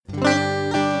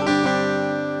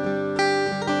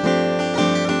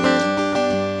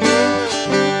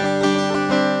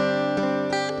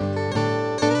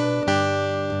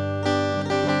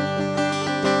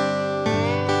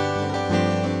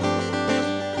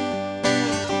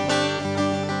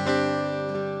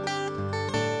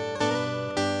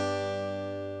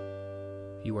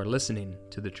are listening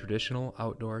to the Traditional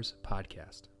Outdoors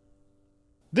Podcast.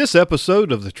 This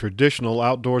episode of the Traditional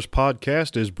Outdoors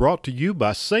Podcast is brought to you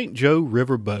by St. Joe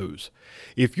River Bows.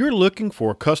 If you're looking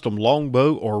for a custom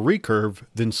longbow or recurve,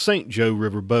 then St. Joe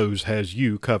River Bows has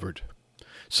you covered.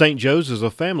 St. Joe's is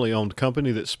a family-owned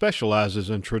company that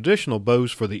specializes in traditional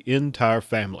bows for the entire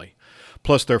family.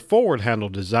 Plus their forward-handle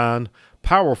design,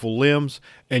 powerful limbs,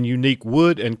 and unique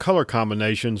wood and color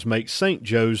combinations make St.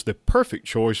 Joe's the perfect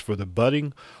choice for the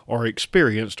budding or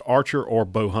experienced archer or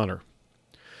bow hunter.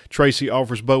 Tracy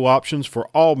offers bow options for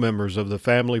all members of the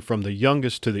family from the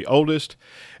youngest to the oldest,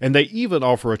 and they even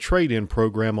offer a trade-in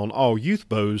program on all youth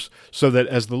bows so that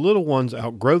as the little ones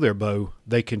outgrow their bow,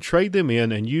 they can trade them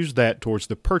in and use that towards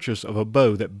the purchase of a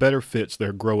bow that better fits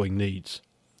their growing needs.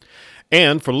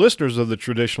 And for listeners of the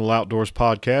Traditional Outdoors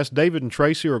Podcast, David and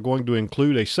Tracy are going to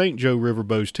include a St. Joe River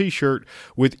Bows t-shirt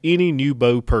with any new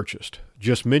bow purchased.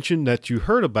 Just mention that you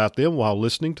heard about them while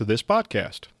listening to this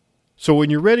podcast. So when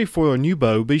you're ready for a new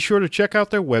bow, be sure to check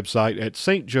out their website at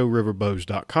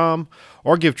stjoeriverbows.com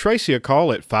or give Tracy a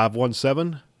call at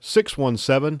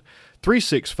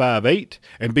 517-617-3658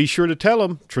 and be sure to tell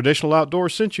them Traditional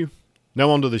Outdoors sent you. Now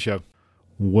on to the show.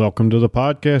 Welcome to the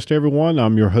podcast, everyone.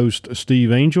 I'm your host,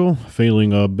 Steve Angel,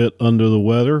 feeling a bit under the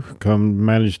weather.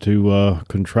 Managed to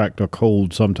contract a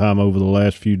cold sometime over the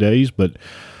last few days, but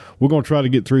we're going to try to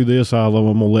get through this, although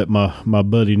I'm going to let my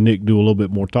buddy Nick do a little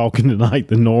bit more talking tonight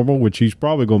than normal, which he's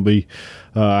probably going to be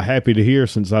happy to hear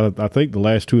since I think the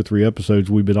last 2 or 3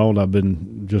 episodes we've been on, I've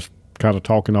been just kind of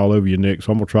talking all over you, Nick,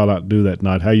 so I'm going to try not to do that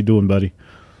tonight. How you doing, buddy?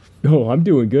 Oh, I'm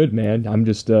doing good, man. I'm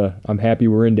just I'm happy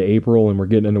we're into April and we're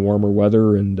getting into warmer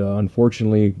weather, and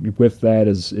unfortunately with that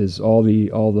is all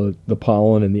the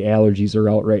pollen and the allergies are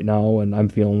out right now, and I'm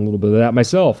feeling a little bit of that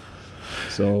myself.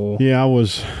 So yeah,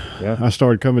 I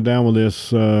started coming down with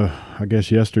this, I guess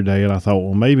yesterday, and I thought,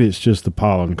 well, maybe it's just the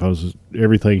pollen because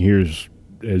everything here is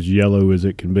as yellow as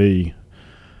it can be.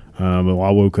 But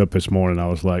I woke up this morning, I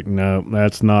was like, no,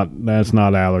 that's not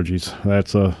allergies.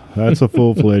 That's a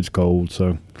full-fledged cold.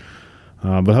 So,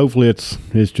 but hopefully it's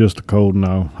just a cold, and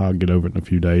I'll get over it in a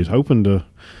few days.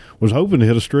 Was hoping to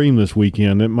hit a stream this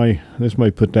weekend. This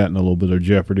may put that in a little bit of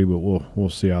jeopardy, but we'll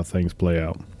see how things play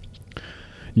out.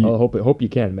 I hope you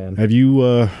can, man. Have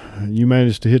you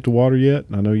managed to hit the water yet?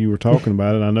 I know you were talking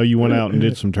about it. I know you went out and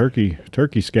did some turkey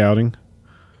scouting.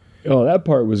 Oh, that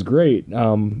part was great.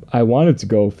 I wanted to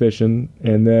go fishing,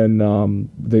 and then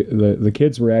the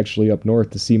kids were actually up north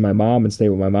to see my mom and stay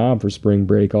with my mom for spring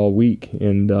break all week,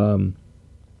 and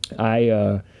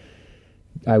I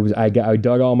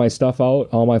dug all my stuff out,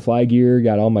 all my fly gear,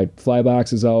 got all my fly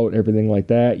boxes out, everything like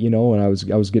that, and I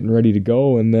was getting ready to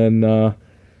go, and then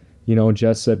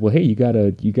Jess said, well, hey, you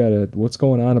gotta, what's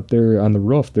going on up there on the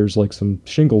roof? There's like some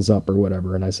shingles up or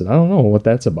whatever. And I said, I don't know what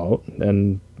that's about.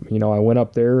 And, I went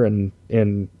up there and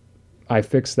I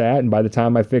fixed that. And by the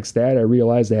time I fixed that, I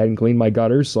realized I hadn't cleaned my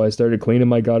gutters. So I started cleaning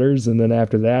my gutters. And then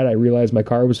after that, I realized my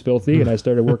car was filthy and I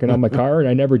started working on my car, and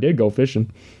I never did go fishing.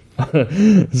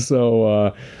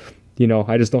 So,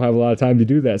 I just don't have a lot of time to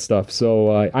do that stuff.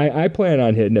 So I plan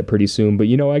on hitting it pretty soon. But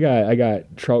I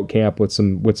got trout camp with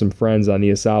some friends on the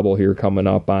Asable here coming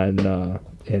up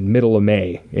in middle of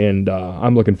May, and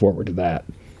I'm looking forward to that.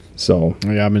 So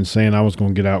yeah, I've been saying I was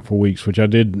going to get out for weeks, which I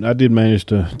did manage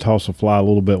to toss a fly a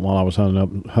little bit while I was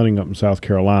hunting up in South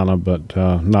Carolina, but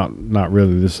not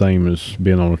really the same as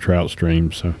being on a trout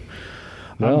stream. So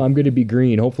well, I'm going to be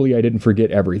green. Hopefully, I didn't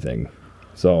forget everything.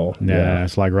 So yeah,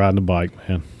 it's like riding a bike,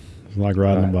 man. It's like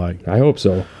riding a bike. I hope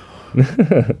so.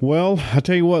 Well, I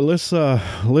tell you what, let's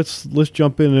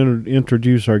jump in and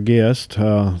introduce our guest.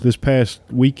 This past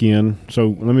weekend,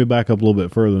 so let me back up a little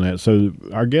bit further than that. So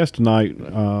our guest tonight,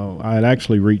 I had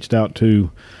actually reached out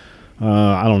to,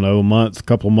 I don't know, a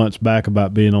couple of months back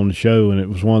about being on the show, and it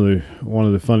was one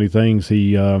of the funny things.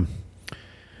 He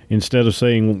instead of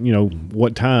saying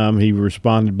what time, he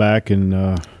responded back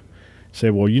and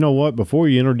said, well, you know what, before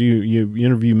you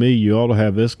interview me, you ought to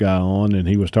have this guy on. And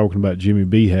he was talking about Jimmy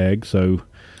Behag. So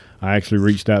I actually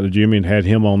reached out to Jimmy and had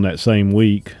him on that same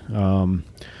week.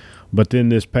 But then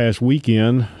this past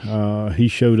weekend, he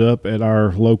showed up at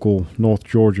our local North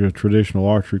Georgia Traditional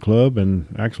Archery Club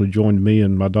and actually joined me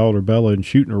and my daughter Bella in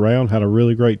shooting around, had a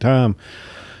really great time.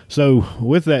 So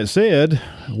with that said,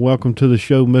 welcome to the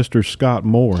show, Mr. Scott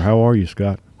Moore. How are you,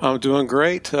 Scott? I'm doing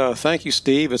great. Thank you,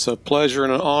 Steve. It's a pleasure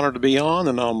and an honor to be on,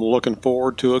 and I'm looking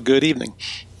forward to a good evening.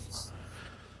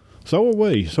 So are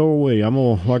we.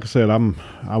 Like I said,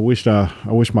 I wish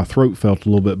my throat felt a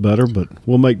little bit better, but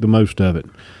we'll make the most of it.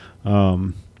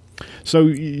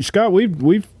 So Scott,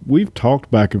 we've talked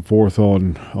back and forth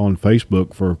on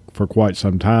Facebook for quite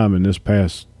some time, and this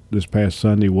past this past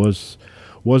Sunday was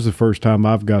the first time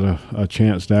I've got a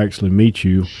chance to actually meet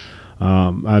you.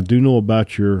 I do know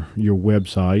about your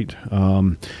website,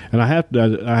 and I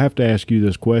have to ask you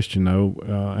this question though,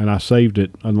 and I saved it,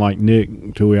 unlike Nick,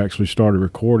 until we actually started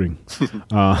recording.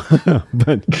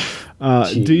 But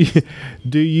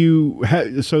do you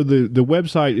so the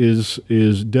website is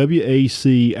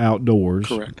WAC Outdoors?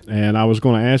 Correct. And I was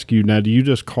going to ask you now, do you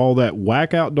just call that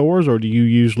WAC Outdoors, or do you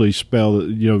usually spell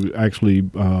it, actually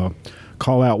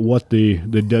call out what the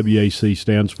WAC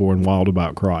stands for in Wild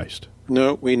About Christ?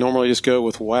 No, we normally just go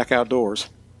with WAC Outdoors.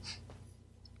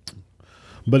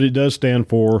 But it does stand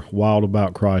for Wild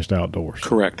About Christ Outdoors.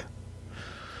 Correct.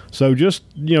 So just,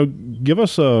 give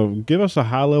us a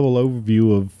high level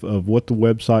overview of what the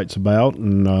website's about,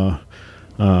 and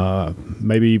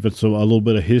maybe even a little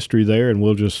bit of history there, and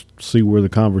we'll just see where the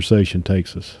conversation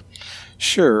takes us.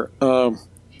 Sure.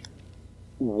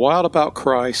 Wild About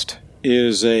Christ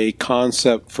is a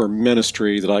concept for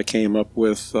ministry that I came up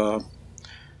with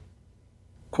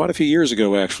quite a few years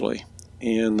ago, actually.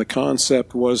 And the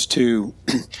concept was to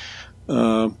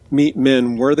meet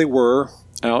men where they were,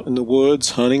 out in the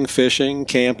woods, hunting, fishing,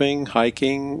 camping,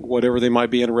 hiking, whatever they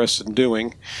might be interested in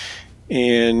doing,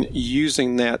 and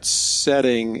using that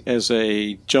setting as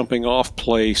a jumping off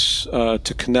place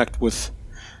to connect with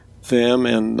them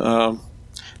and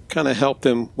kind of help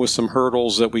them with some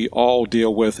hurdles that we all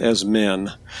deal with as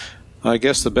men. I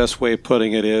guess the best way of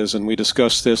putting it is, and we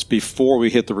discussed this before we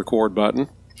hit the record button,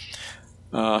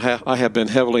 I have been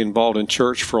heavily involved in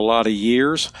church for a lot of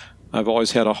years. I've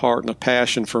always had a heart and a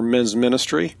passion for men's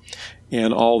ministry,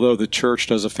 and although the church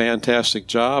does a fantastic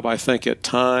job, I think at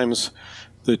times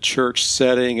the church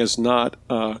setting is not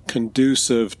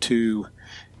conducive to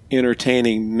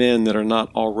entertaining men that are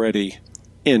not already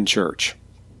in church.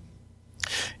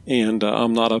 And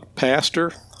I'm not a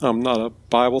pastor. I'm not a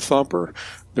Bible thumper.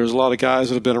 There's a lot of guys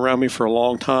that have been around me for a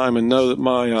long time and know that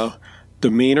my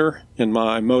demeanor and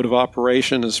my mode of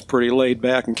operation is pretty laid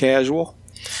back and casual.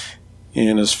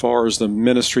 And as far as the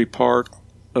ministry part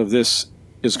of this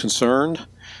is concerned,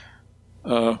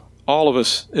 all of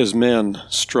us as men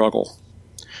struggle,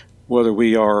 whether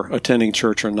we are attending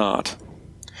church or not.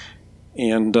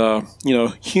 And,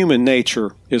 human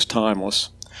nature is timeless.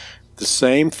 The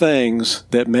same things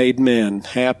that made men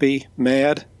happy,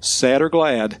 mad, sad, or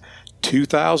glad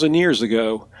 2,000 years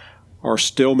ago are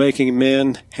still making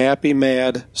men happy,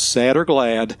 mad, sad, or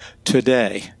glad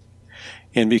today.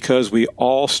 And because we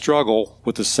all struggle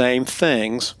with the same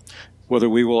things, whether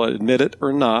we will admit it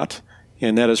or not,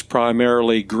 and that is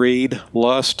primarily greed,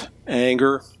 lust,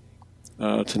 anger,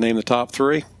 to name the top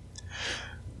three,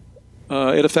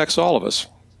 it affects all of us.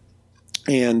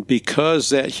 And because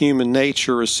that human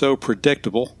nature is so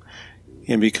predictable,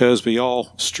 and because we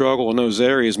all struggle in those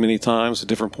areas many times at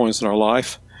different points in our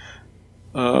life,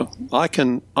 I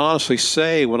can honestly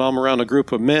say when I'm around a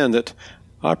group of men that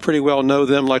I pretty well know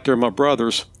them like they're my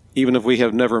brothers, even if we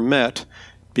have never met,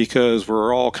 because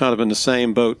we're all kind of in the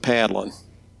same boat paddling.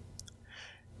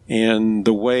 And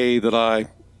the way that I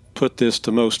put this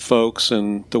to most folks,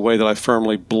 and the way that I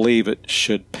firmly believe it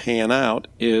should pan out,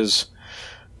 is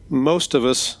most of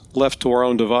us, left to our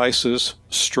own devices,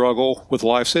 struggle with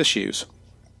life's issues.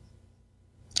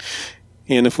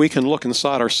 And if we can look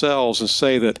inside ourselves and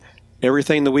say that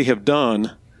everything that we have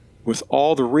done with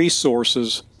all the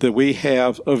resources that we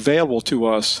have available to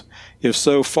us, if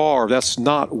so far that's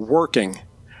not working,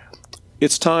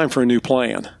 it's time for a new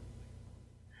plan.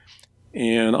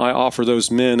 And I offer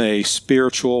those men a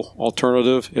spiritual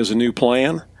alternative as a new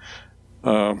plan.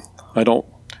 I don't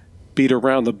beat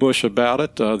around the bush about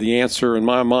it. The answer in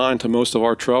my mind to most of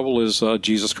our trouble is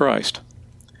Jesus Christ.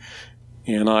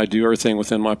 And I do everything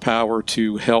within my power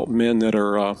to help men that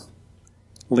are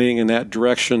leaning in that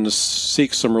direction to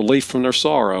seek some relief from their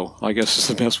sorrow, I guess is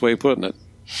the best way of putting it.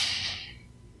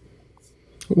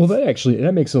 Well,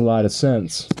 that makes a lot of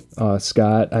sense,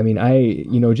 Scott. I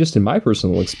mean, just in my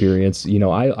personal experience,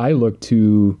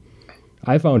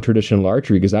 I found traditional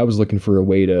archery because I was looking for a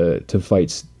way to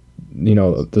fight,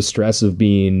 the stress of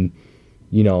being,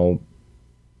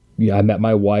 I met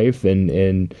my wife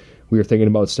and we were thinking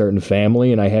about starting a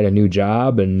family, and I had a new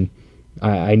job, and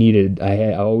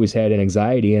I always had an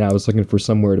anxiety, and I was looking for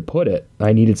somewhere to put it.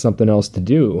 I needed something else to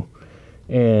do.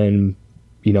 And,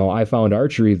 I found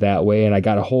archery that way, and I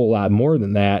got a whole lot more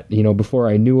than that. Before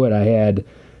I knew it,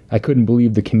 I couldn't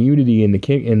believe the community and the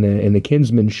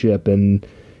kinsmanship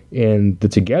and the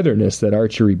togetherness that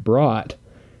archery brought.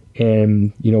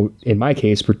 And, in my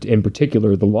case, in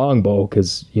particular, the longbow,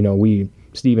 because,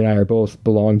 Steve and I are both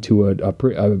belong to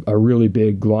a really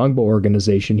big longbow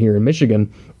organization here in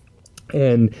Michigan.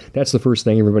 And that's the first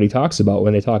thing everybody talks about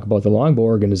when they talk about the Longbow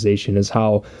organization, is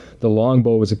how the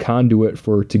Longbow was a conduit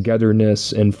for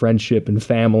togetherness and friendship and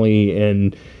family.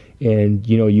 And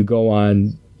you go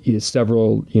on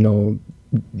several,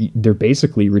 they're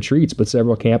basically retreats, but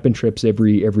several camping trips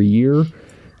every year.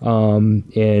 And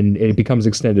it becomes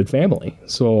extended family.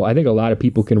 So I think a lot of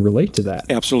people can relate to that.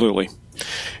 Absolutely.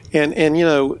 And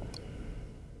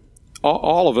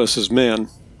all of us as men,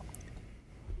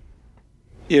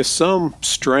 if some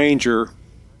stranger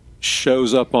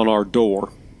shows up on our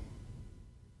door,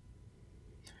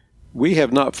 we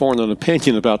have not formed an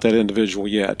opinion about that individual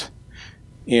yet.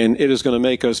 And it is going to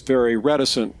make us very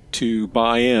reticent to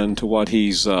buy in to what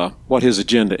his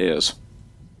agenda is.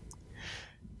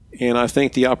 And I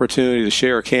think the opportunity to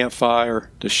share a campfire,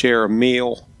 to share a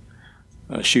meal,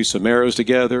 shoot some arrows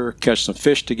together, catch some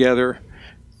fish together,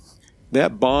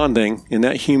 that bonding and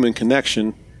that human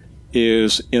connection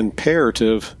is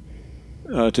imperative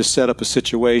to set up a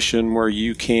situation where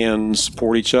you can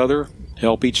support each other,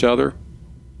 help each other,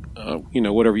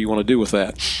 whatever you want to do with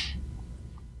that.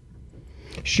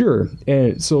 Sure.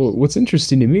 And so what's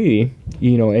interesting to me,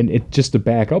 and it just to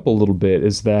back up a little bit,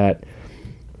 is that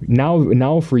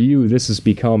now for you, this has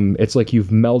become, it's like you've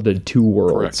melded two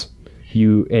worlds.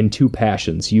 Correct. And two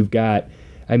passions. You've got,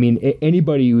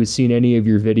 anybody who's seen any of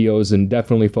your videos, and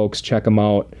definitely folks check them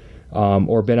out,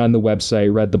 or been on the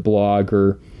website, read the blog,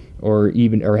 or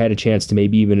had a chance to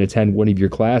maybe even attend one of your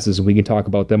classes, and we can talk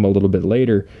about them a little bit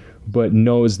later, but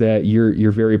knows that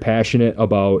you're very passionate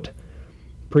about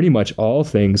pretty much all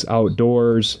things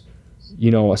outdoors,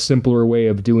 a simpler way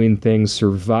of doing things,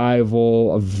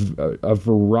 survival, a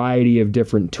variety of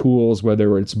different tools,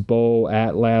 whether it's bow,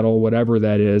 atlatl, whatever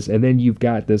that is. And then you've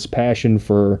got this passion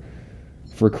for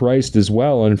Christ as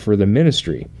well, and for the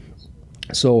ministry.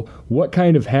 So what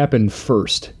kind of happened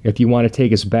first, if you want to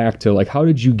take us back to, like, how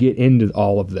did you get into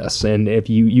all of this? And if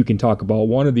you can talk about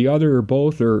one or the other, or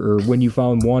both, or when you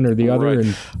found one or the other, right.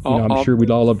 And I'm sure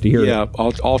we'd all love to hear that.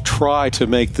 Yeah, I'll try to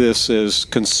make this as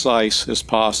concise as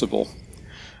possible.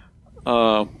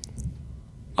 I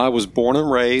was born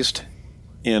and raised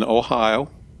in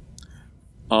Ohio.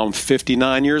 I'm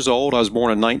 59 years old. I was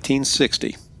born in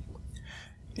 1960.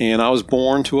 And I was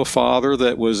born to a father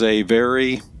that was a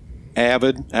very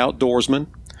avid outdoorsman.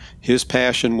 His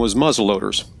passion was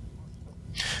muzzleloaders,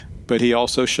 but he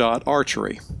also shot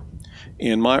archery.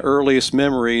 And my earliest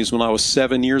memories when I was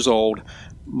 7 years old,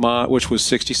 which was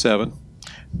 67,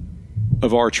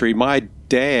 of archery, my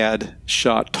dad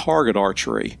shot target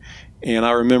archery. And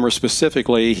I remember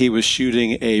specifically he was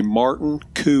shooting a Martin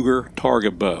Cougar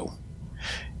target bow.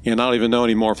 And I don't even know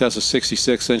anymore if that's a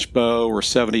 66-inch bow or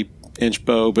 70-inch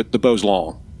bow, but the bow's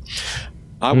long.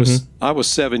 I was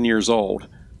 7 years old.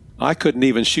 I couldn't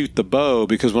even shoot the bow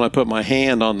because when I put my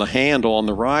hand on the handle on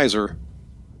the riser,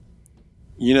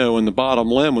 and the bottom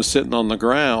limb was sitting on the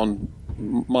ground,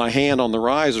 my hand on the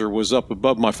riser was up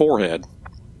above my forehead.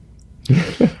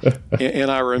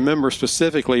 And I remember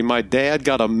specifically my dad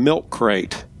got a milk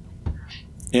crate,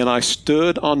 and I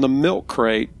stood on the milk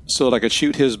crate so that I could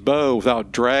shoot his bow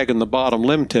without dragging the bottom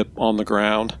limb tip on the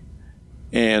ground,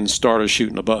 and started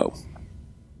shooting a bow.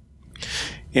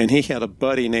 And he had a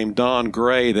buddy named Don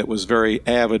Gray that was very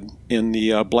avid in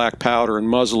the black powder and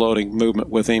muzzleloading movement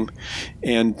with him.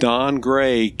 And Don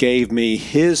Gray gave me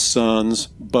his son's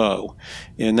bow.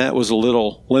 And that was a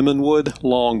little Lemonwood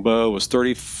longbow. It was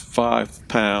 35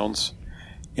 pounds.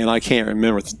 And I can't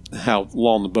remember how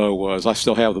long the bow was. I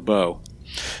still have the bow.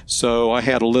 So I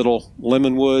had a little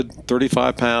Lemonwood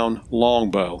 35-pound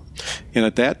longbow. And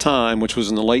at that time, which was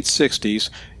in the late 60s,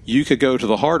 you could go to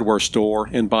the hardware store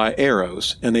and buy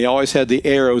arrows. And they always had the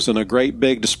arrows in a great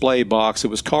big display box. It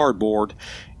was cardboard,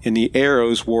 and the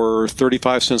arrows were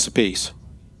 35 cents a piece.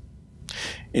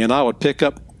 And I would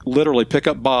literally pick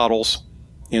up bottles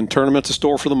and turn them at the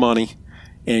store for the money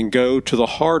and go to the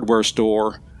hardware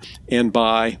store and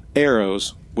buy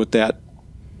arrows with that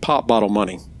pop bottle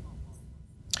money.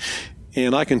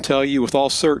 And I can tell you with all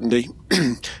certainty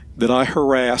that I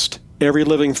harassed every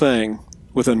living thing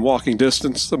within walking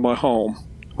distance of my home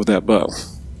with that bow.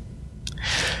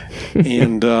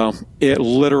 And it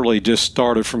literally just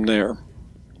started from there.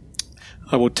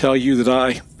 I will tell you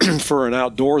that for an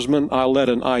outdoorsman, I led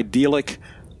an idyllic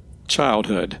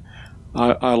childhood.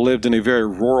 I lived in a very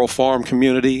rural farm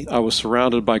community. I was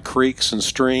surrounded by creeks and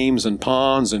streams and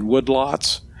ponds and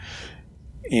woodlots.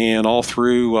 And all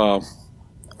through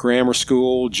grammar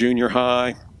school, junior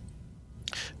high,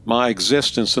 my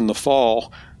existence in the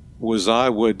fall was I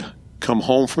would come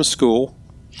home from school.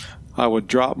 I would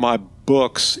drop my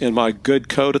books in my good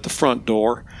coat at the front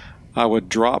door. I would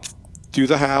drop through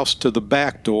the house to the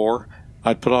back door,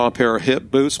 I'd put on a pair of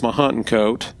hip boots, my hunting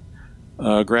coat,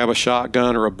 grab a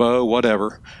shotgun or a bow,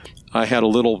 whatever. I had a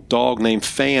little dog named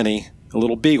Fanny, a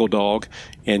little beagle dog,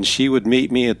 and she would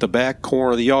meet me at the back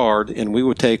corner of the yard, and we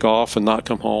would take off and not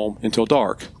come home until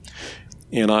dark.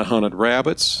 And I hunted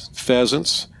rabbits,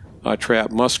 pheasants, I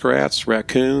trapped muskrats,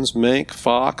 raccoons, mink,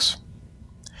 fox.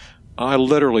 I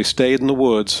literally stayed in the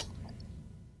woods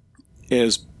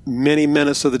as many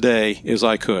minutes of the day as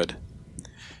I could.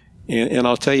 And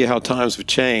I'll tell you how times have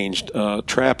changed.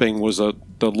 Trapping was the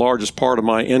largest part of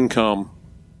my income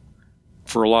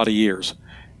for a lot of years.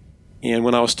 And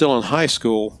when I was still in high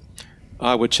school,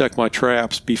 I would check my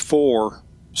traps before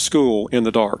school in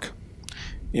the dark.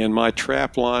 And my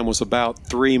trap line was about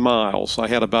 3 miles. I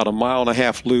had about a 1.5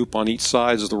 mile loop on each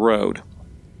side of the road.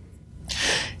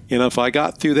 And if I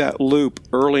got through that loop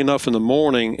early enough in the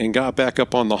morning and got back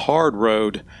up on the hard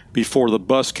road before the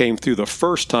bus came through the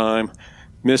first time,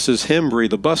 Mrs. Hembry,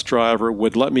 the bus driver,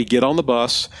 would let me get on the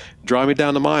bus, drive me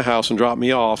down to my house and drop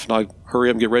me off, and I'd hurry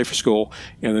up and get ready for school.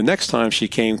 And the next time she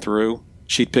came through,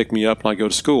 she'd pick me up and I'd go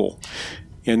to school.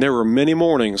 And there were many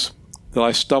mornings that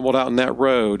I stumbled out in that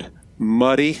road,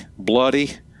 muddy,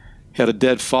 bloody, had a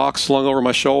dead fox slung over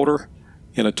my shoulder,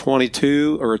 and a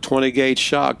 22 or a 20 gauge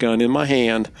shotgun in my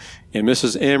hand, and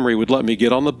Mrs. Emery would let me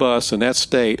get on the bus in that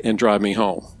state and drive me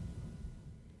home.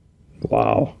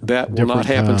 Wow. That will not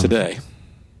happen today.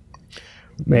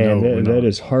 Man, that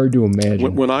is hard to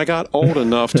imagine. When I got old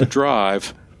enough to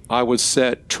drive, I would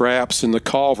set traps in the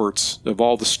culverts of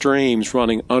all the streams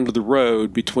running under the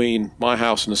road between my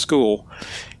house and the school,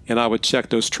 and I would check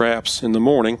those traps in the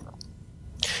morning.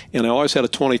 And I always had a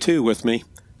 22 with me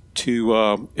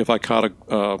to, if I caught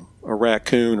a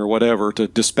raccoon or whatever, to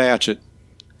dispatch it.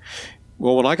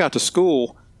 Well, when I got to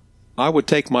school, I would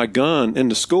take my gun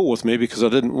into school with me because I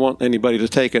didn't want anybody to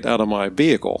take it out of my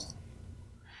vehicle.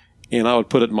 And I would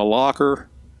put it in my locker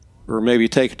or maybe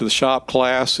take it to the shop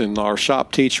class, and our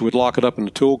shop teacher would lock it up in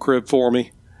the tool crib for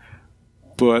me.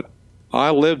 But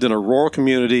I lived in a rural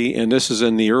community, and this is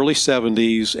in the early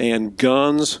 70s, and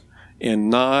guns and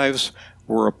knives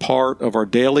were a part of our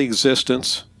daily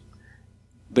existence.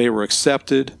 They were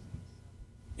accepted,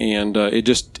 and it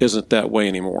just isn't that way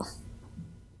anymore.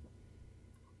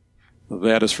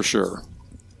 That is for sure.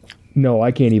 No,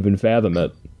 I can't even fathom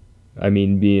it. I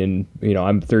mean, being,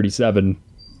 I'm 37,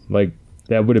 like,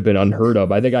 that would have been unheard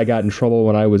of. I think I got in trouble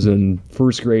when I was in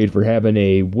first grade for having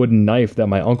a wooden knife that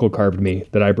my uncle carved me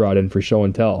that I brought in for show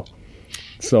and tell.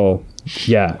 So,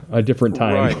 yeah, a different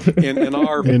time. Right. And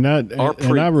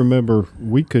I remember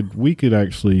we could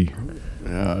actually.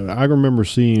 I remember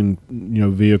seeing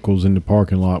vehicles in the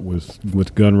parking lot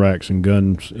with gun racks and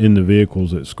guns in the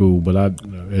vehicles at school. But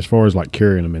as far as like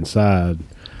carrying them inside,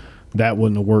 that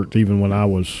wouldn't have worked even when I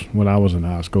was in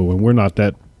high school. And we're not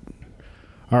that.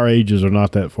 Our ages are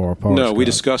not that far apart. No, Scott. We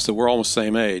discussed that we're almost the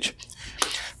same age.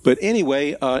 But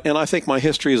anyway, and I think my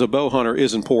history as a bow hunter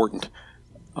is important.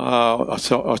 I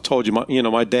told you,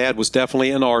 my dad was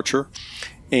definitely an archer,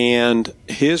 and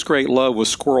his great love was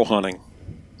squirrel hunting.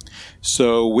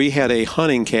 So we had a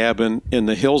hunting cabin in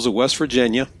the hills of West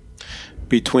Virginia,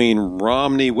 between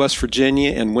Romney, West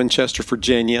Virginia, and Winchester,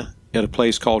 Virginia, at a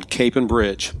place called Capon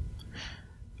Bridge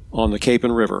on the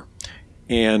Capon River.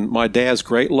 And my dad's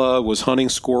great love was hunting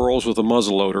squirrels with a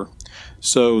muzzleloader.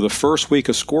 So the first week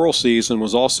of squirrel season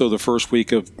was also the first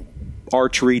week of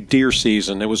archery deer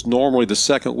season. It was normally the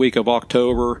second week of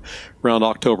October, around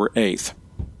October 8th.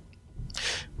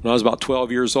 When I was about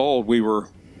 12 years old, we were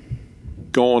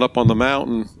going up on the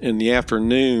mountain in the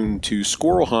afternoon to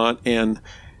squirrel hunt, and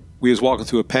we was walking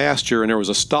through a pasture, and there was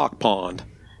a stock pond.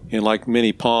 And like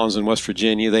many ponds in West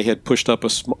Virginia, they had pushed up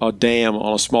a dam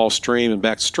on a small stream and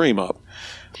backed the stream up.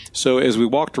 So as we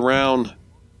walked around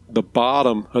the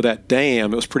bottom of that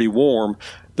dam, it was pretty warm.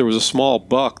 There was a small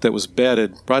buck that was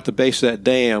bedded right at the base of that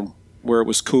dam where it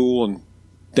was cool and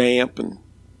damp, and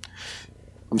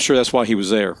I'm sure that's why he was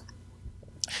there.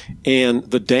 And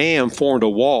the dam formed a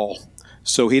wall,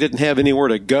 so he didn't have anywhere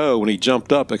to go when he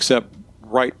jumped up except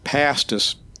right past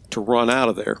us to run out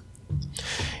of there.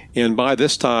 And by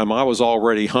this time, I was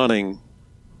already hunting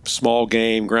small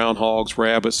game, groundhogs,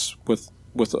 rabbits with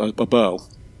a bow.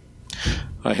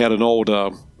 I had an old,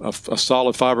 a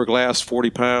solid fiberglass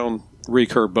 40-pound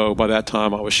recurve bow by that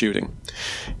time I was shooting.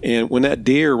 And when that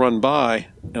deer run by,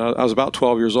 I was about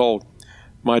 12 years old,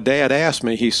 my dad asked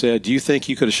me, he said, "Do you think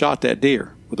you could have shot that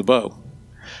deer with a bow?"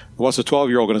 What's a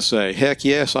 12-year-old going to say? Heck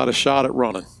yes, I'd have shot it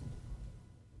running.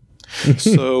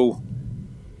 So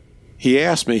he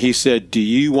asked me, he said, "Do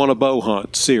you want to bow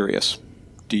hunt serious?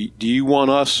 Do you want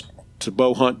us to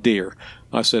bow hunt deer?"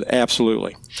 I said,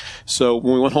 "Absolutely." So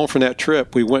when we went home from that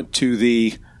trip, we went to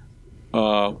the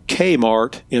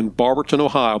Kmart in Barberton,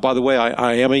 Ohio. By the way,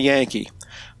 I am a Yankee.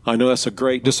 I know that's a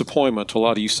great disappointment to a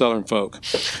lot of you Southern folk.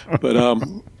 But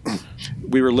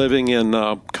we were living in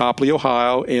Copley,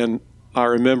 Ohio, and I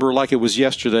remember like it was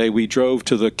yesterday, we drove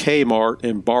to the Kmart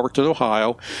in Barberton,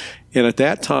 Ohio, and at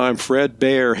that time, Fred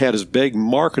Bear had his big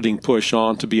marketing push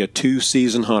on to be a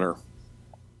 2-season hunter.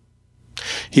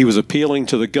 He was appealing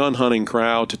to the gun hunting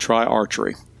crowd to try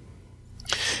archery.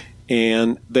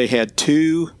 And they had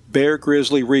 2 Bear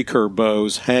Grizzly recurve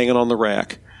bows hanging on the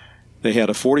rack. They had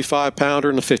a 45-pounder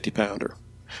and a 50-pounder.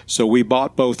 So we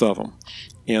bought both of them.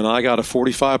 And I got a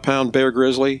 45-pound Bear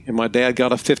Grizzly, and my dad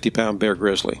got a 50-pound Bear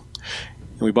Grizzly.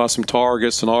 And we bought some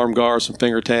targets, some arm guards, some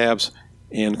finger tabs.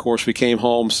 And, of course, we came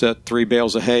home, set 3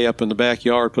 bales of hay up in the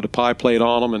backyard, put a pie plate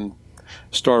on them, and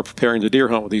started preparing to deer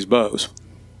hunt with these bows.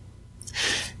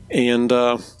 And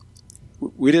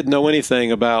we didn't know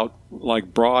anything about,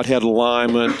 like, broadhead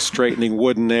alignment, straightening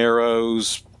wooden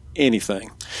arrows,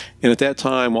 anything. And at that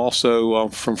time, also,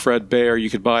 from Fred Bear, you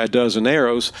could buy a dozen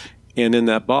arrows, and in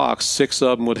that box, 6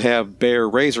 of them would have Bear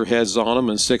razor heads on them,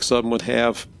 and 6 of them would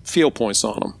have field points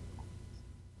on them.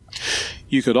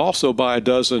 You could also buy a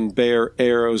dozen Bear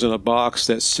arrows in a box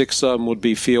that 6 of them would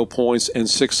be field points and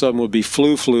 6 of them would be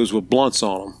flu-flus with blunts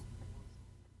on them.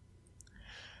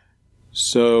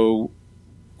 So,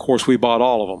 of course, we bought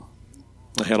all of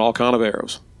them. I had all kind of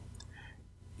arrows.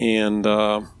 And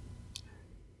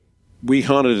we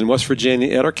hunted in West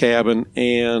Virginia at our cabin,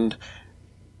 and,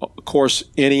 of course,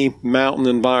 any mountain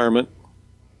environment,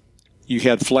 you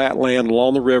had flat land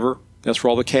along the river. That's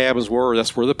where all the cabins were.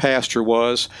 That's where the pasture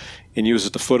was. And you was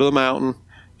at the foot of the mountain,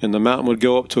 and the mountain would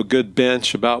go up to a good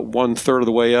bench about 1/3 of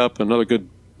the way up, another good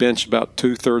bench about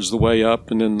 2/3 of the way up,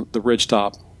 and then the ridge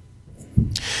top.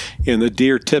 And the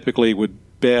deer typically would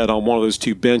bed on one of those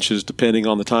 2 benches depending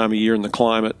on the time of year and the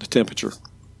climate, the temperature.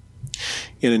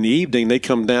 And in the evening, they'd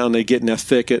come down, they'd get in that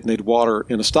thicket, and they'd water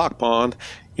in a stock pond,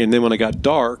 and then when it got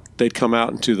dark, they'd come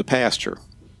out into the pasture.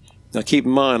 Now, keep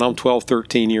in mind, I'm 12,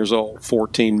 13 years old,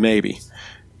 14 maybe.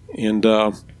 And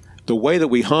the way that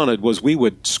we hunted was we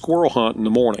would squirrel hunt in the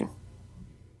morning.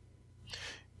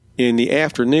 In the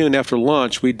afternoon, after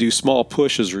lunch, we'd do small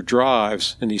pushes or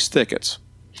drives in these thickets.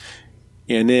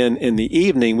 And then in the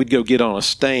evening, we'd go get on a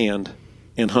stand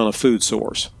and hunt a food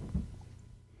source.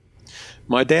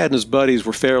 My dad and his buddies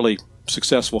were fairly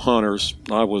successful hunters.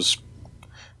 I was,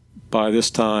 by this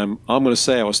time, I'm going to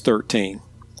say I was 13.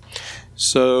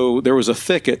 So there was a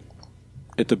thicket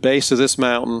at the base of this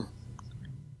mountain,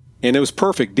 and it was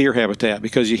perfect deer habitat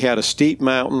because you had a steep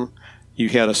mountain, you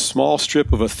had a small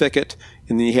strip of a thicket,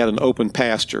 and then you had an open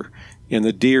pasture. And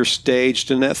the deer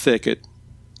staged in that thicket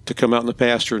to come out in the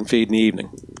pasture and feed in the evening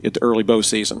at the early bow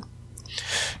season.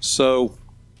 So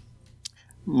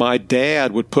my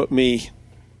dad would put me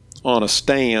on a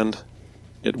stand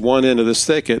at one end of this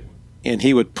thicket, and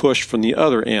he would push from the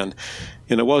other end.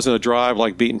 And it wasn't a drive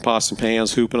like beating pots and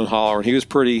pans, hooping and hollering. He was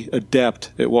pretty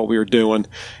adept at what we were doing.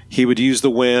 He would use the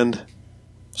wind,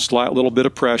 slight little bit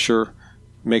of pressure,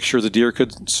 make sure the deer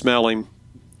could smell him,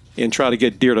 and try to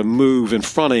get deer to move in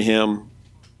front of him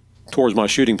towards my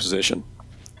shooting position.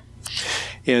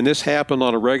 And this happened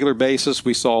on a regular basis.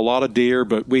 We saw a lot of deer,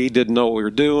 but we didn't know what we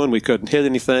were doing. We couldn't hit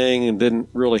anything and didn't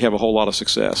really have a whole lot of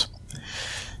success.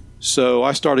 So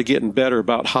I started getting better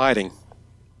about hiding.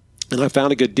 And I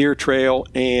found a good deer trail,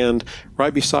 and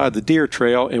right beside the deer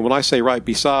trail, and when I say right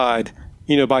beside,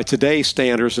 by today's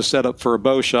standards, to set up for a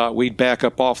bow shot, we'd back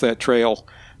up off that trail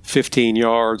 15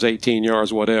 yards, 18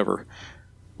 yards, whatever.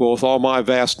 Well, with all my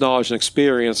vast knowledge and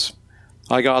experience,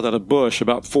 I got in a bush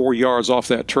about 4 yards off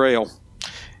that trail,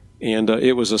 and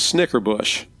it was a snicker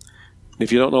bush.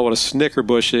 If you don't know what a snicker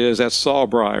bush is, that's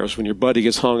sawbriars. When your buddy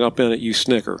gets hung up in it, you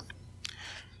snicker.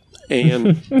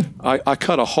 And I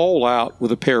cut a hole out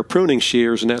with a pair of pruning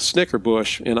shears in that snicker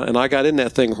bush, and I got in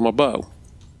that thing with my bow.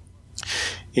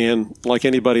 And like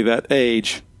anybody that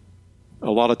age,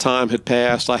 a lot of time had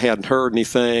passed. I hadn't heard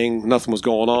anything. Nothing was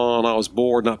going on. I was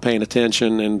bored, not paying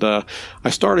attention. And I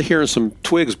started hearing some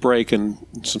twigs breaking,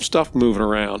 some stuff moving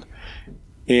around.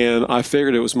 And I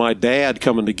figured it was my dad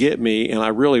coming to get me, and I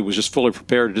really was just fully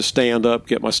prepared to just stand up,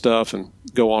 get my stuff, and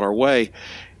go on our way.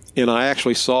 And I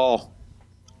actually saw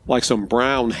like some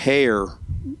brown hair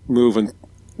moving,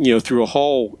 through a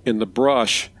hole in the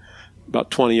brush about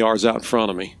 20 yards out in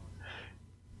front of me.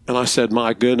 And I said,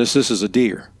 my goodness, this is a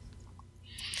deer.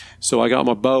 So I got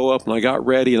my bow up and I got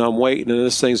ready, and I'm waiting, and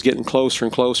this thing's getting closer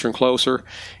and closer and closer.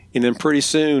 And then pretty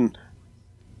soon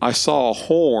I saw a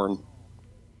horn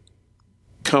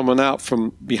coming out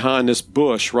from behind this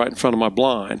bush right in front of my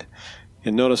blind.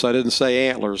 And notice I didn't say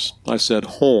antlers, I said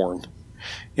horn.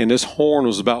 and this horn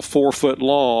was about 4 foot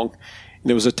long,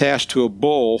 and it was attached to a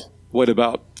bull, weighed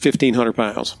about 1,500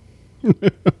 pounds.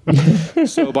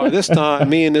 So by this time,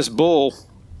 me and this bull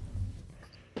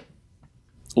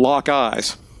lock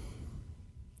eyes.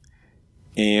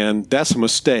 And that's a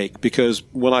mistake, because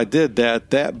when I did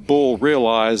that, that bull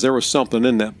realized there was something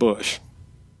in that bush.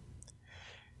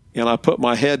 And I put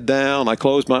my head down, I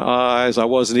closed my eyes, I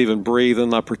wasn't even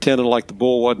breathing, I pretended like the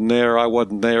bull wasn't there, I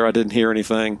wasn't there, I didn't hear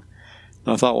anything.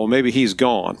 And I thought, well, maybe he's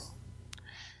gone.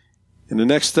 And the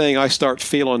next thing, I start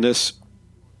feeling this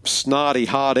snotty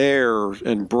hot air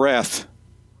and breath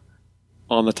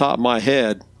on the top of my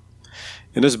head.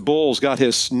 And this bull's got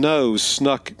his nose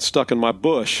stuck in my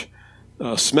bush,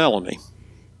 smelling me.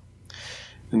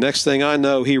 The next thing I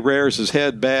know, he rears his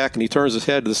head back and he turns his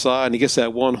head to the side and he gets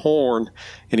that one horn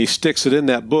and he sticks it in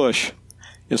that bush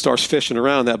and starts fishing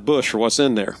around that bush for what's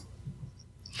in there.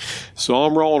 So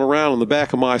I'm rolling around on the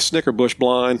back of my snicker bush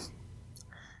blind,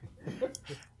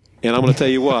 and I'm going to tell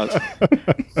you what,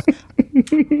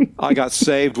 I got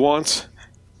saved once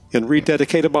and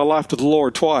rededicated my life to the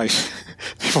Lord twice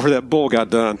before that bull got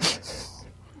done.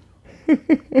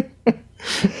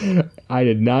 I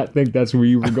did not think that's where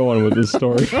you were going with this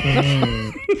story.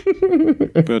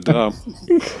 But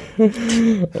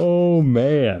oh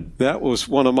man, that was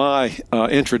one of my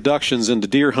introductions into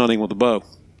deer hunting with a bow.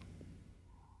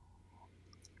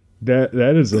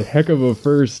 That is a heck of a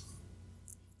first.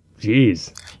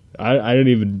 Jeez, I didn't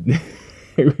even.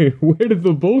 Where did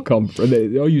the bull come from?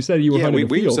 Oh, you said you were hunting a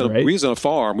field, right? We was on a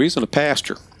farm. We was in a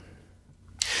pasture,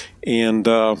 and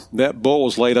that bull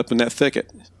was laid up in that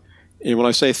thicket. And when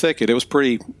I say thicket, it was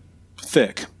pretty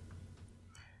thick.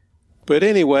 But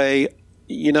anyway,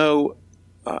 you know,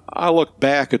 I look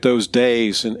back at those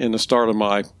days in the start of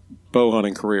my bow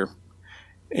hunting career,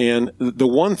 and the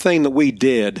one thing that we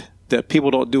did that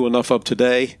people don't do enough of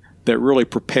today that really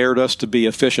prepared us to be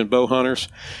efficient bow hunters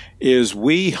is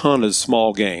we hunted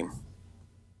small game.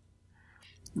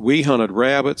 We hunted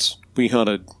rabbits, we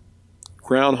hunted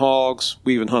groundhogs,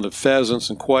 we even hunted pheasants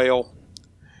and quail.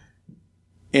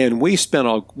 And we spent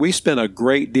a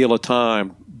great deal of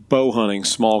time bow hunting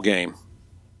small game.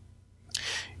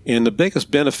 And the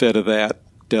biggest benefit of that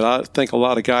I think a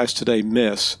lot of guys today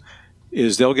miss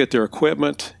is they'll get their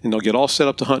equipment and they'll get all set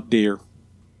up to hunt deer.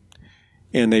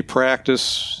 And they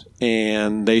practice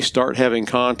and they start having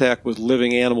contact with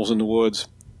living animals in the woods.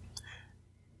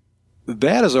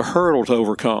 That is a hurdle to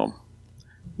overcome.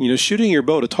 You know, shooting your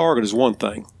bow to target is one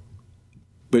thing,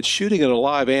 but shooting at a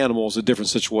live animal is a different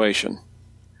situation,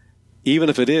 even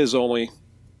if it is only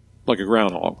like a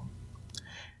groundhog.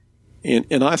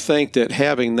 And I think that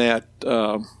having that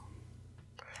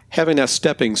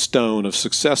stepping stone of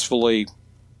successfully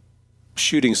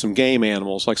shooting some game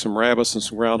animals like some rabbits and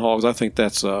some groundhogs, I think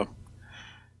that's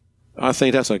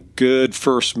a good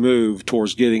first move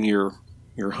towards getting your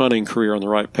hunting career on the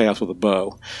right path with a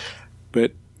bow.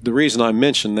 But the reason I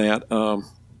mention that,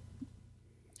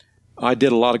 I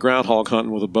did a lot of groundhog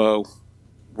hunting with a bow.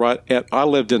 I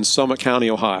lived in Summit County,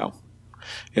 Ohio.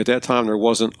 At that time, there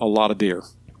wasn't a lot of deer.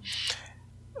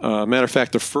 Matter of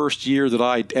fact, the first year that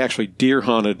I actually deer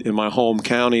hunted in my home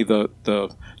county, the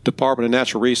Department of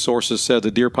Natural Resources said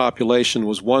the deer population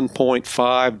was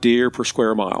 1.5 deer per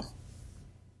square mile.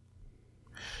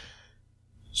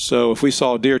 So if we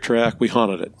saw a deer track, we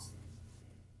hunted it.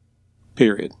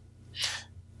 Period.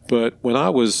 But when I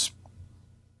was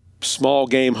small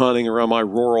game hunting around my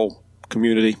rural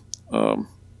community, hunting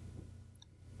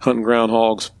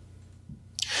groundhogs,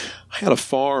 I had a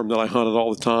farm that I hunted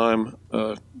all the time.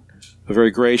 A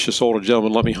very gracious older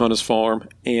gentleman let me hunt his farm,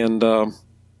 and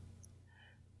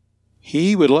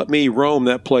he would let me roam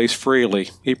that place freely.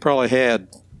 He probably had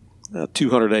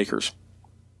 200 acres.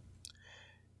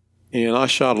 And I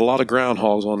shot a lot of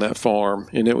groundhogs on that farm,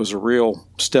 and it was a real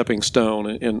stepping stone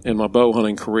in my bow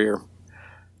hunting career.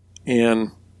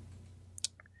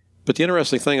 But the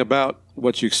interesting thing about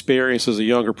what you experience as a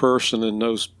younger person in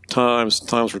those times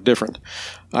were different.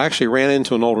 I actually ran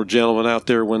into an older gentleman out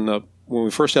there when we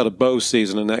first had a bow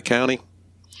season in that county.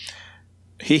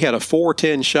 He had a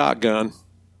 410 shotgun,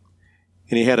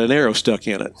 and he had an arrow stuck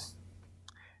in it.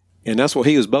 And that's what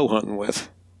he was bow hunting with.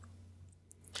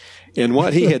 And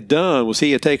what he had done was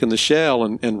he had taken the shell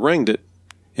and ringed it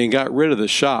and got rid of the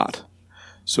shot.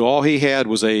 So all he had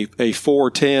was a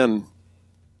 410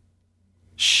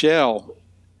 shell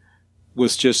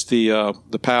with just the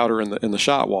powder and the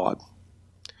shot wad.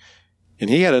 And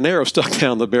he had an arrow stuck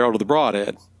down the barrel to the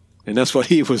broadhead. And that's what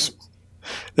he was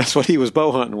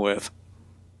bow hunting with.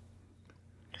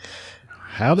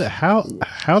 How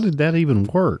did that even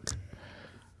work?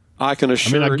 I can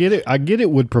assure. I mean, I get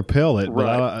it would propel it,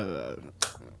 Right. but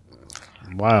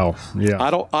wow, yeah.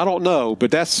 I don't know, but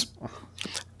that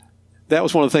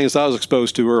was one of the things I was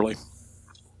exposed to early.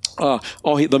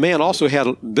 The man also had.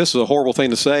 This is a horrible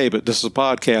thing to say, but this is a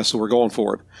podcast, so we're going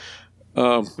for it.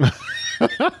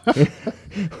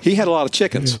 He had a lot of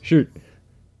chickens. Shoot.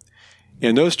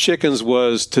 And those chickens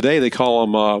today they call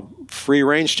them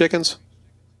free-range chickens.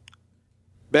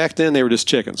 Back then they were just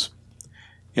chickens.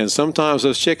 And sometimes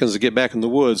those chickens would get back in the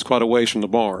woods quite a ways from the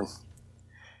barn.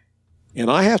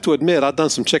 And I have to admit, I've done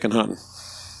some chicken hunting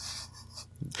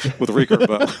with a recurve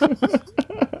bow.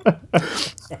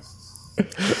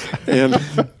 And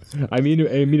I mean,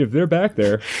 if they're back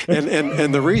there.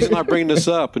 and the reason I bring this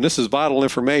up, and this is vital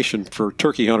information for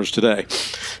turkey hunters today,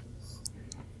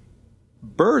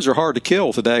 birds are hard to kill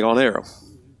with a daggone arrow.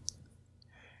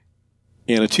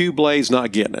 And a 2-blade's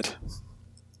not getting it.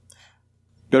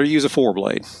 Better use a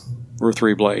 4-blade or a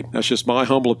 3-blade. That's just my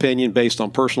humble opinion based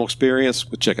on personal experience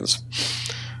with chickens.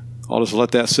 I'll just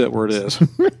let that sit where it is.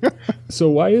 So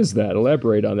why is that?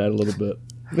 Elaborate on that a little bit.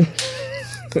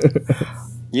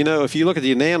 You know, if you look at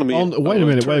the anatomy. Wait a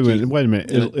minute.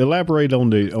 Elaborate on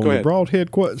the broadhead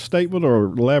statement, or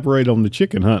elaborate on the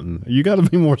chicken hunting. You got to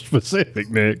be more specific,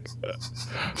 Nick.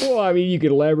 Well, I mean, you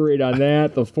could elaborate on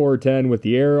that. The 410 with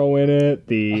the arrow in it.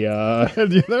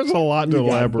 There's a lot to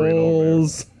elaborate on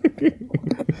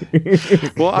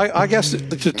Well, I guess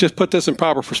to just put this in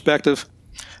proper perspective,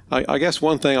 I guess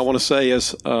one thing I want to say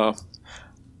is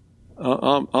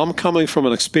I'm coming from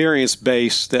an experience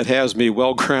base that has me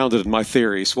well grounded in my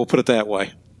theories. We'll put it that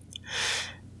way.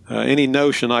 Any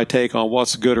notion I take on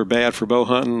what's good or bad for bow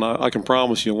hunting, I can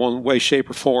promise you, in one way, shape,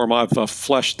 or form, I've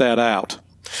fleshed that out.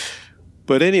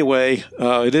 But anyway,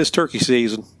 it is turkey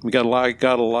season. We got a lot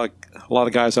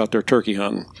of guys out there turkey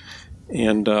hunting,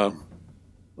 and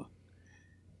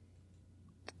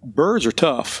birds are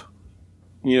tough.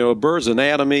 You know, a bird's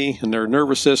anatomy and their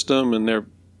nervous system and their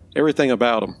everything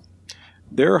about them.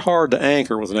 They're hard to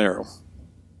anchor with an arrow.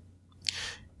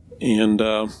 And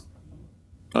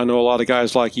I know a lot of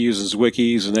guys like using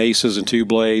Zwickeys and Aces and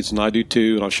 2-blades, and I do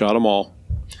too, and I've shot them all.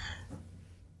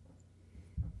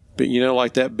 But you know,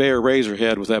 like that Bear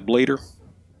Razorhead with that bleeder,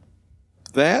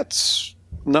 that's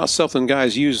not something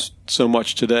guys use so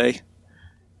much today.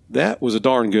 That was a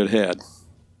darn good head.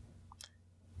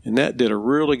 And that did a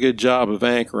really good job of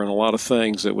anchoring a lot of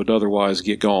things that would otherwise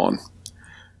get gone.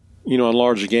 You know, on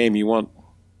larger game, you want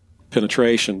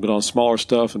penetration, but on smaller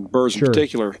stuff, and birds in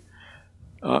particular,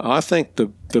 I think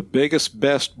the biggest,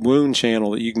 best wound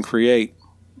channel that you can create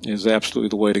is absolutely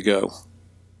the way to go.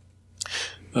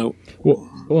 Well,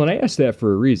 and I asked that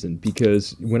for a reason,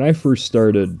 because when I first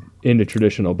started into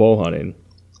traditional bow hunting,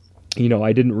 you know,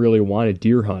 I didn't really want to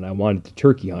deer hunt. I wanted to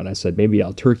turkey hunt. I said, maybe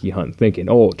I'll turkey hunt, thinking,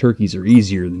 oh, turkeys are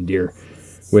easier than deer,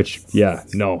 which, yeah,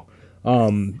 no.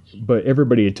 But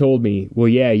everybody had told me, well,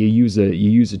 yeah, you use a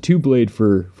 2-blade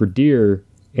for deer,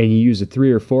 and you use a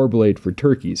 3 or 4-blade for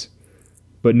turkeys.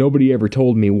 But nobody ever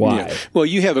told me why. Yeah. Well,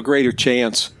 you have a greater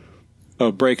chance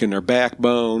of breaking their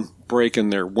backbone, breaking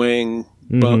their wing.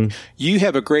 But you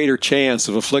have a greater chance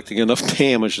of inflicting enough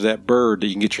damage to that bird that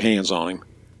you can get your hands on him.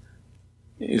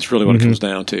 It's really what it comes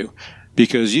down to.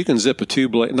 Because you can zip a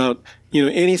 2-blade. Now, you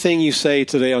know, anything you say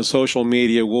today on social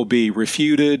media will be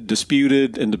refuted,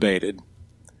 disputed, and debated.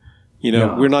 You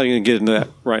know, we're not even going to get into that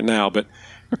right now, but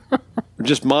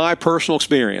just my personal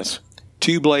experience,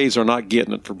 2-blades are not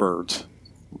getting it for birds.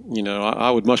 You know,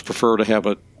 I would much prefer to have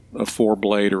a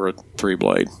 4-blade or a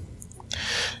 3-blade.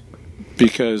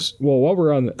 Because... Well, while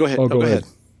we're on... Go ahead. Go ahead.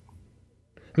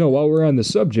 No, while we're on the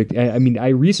subject, I mean, I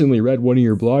recently read one of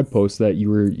your blog posts that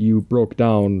you broke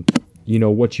down, you know,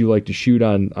 what you like to shoot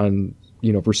on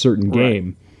you know, for certain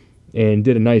game, and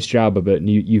did a nice job of it. And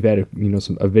you've had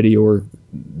a video or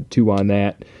two on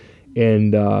that,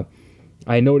 and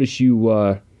I noticed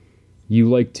you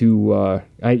like to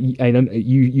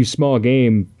you small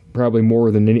game probably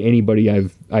more than anybody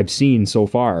I've seen so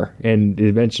far, and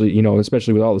eventually, you know,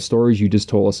 especially with all the stories you just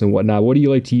told us and whatnot. What do you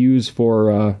like to use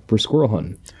for squirrel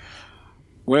hunting?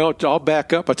 Well, I'll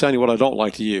back up by telling you what I don't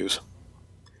like to use.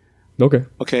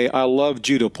 Okay, I love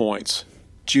judo points.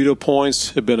 Judo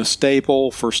points have been a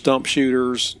staple for stump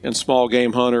shooters and small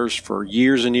game hunters for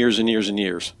years and years and years and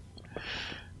years.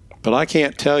 But I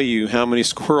can't tell you how many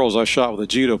squirrels I shot with a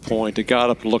judo point that got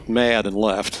up and looked mad and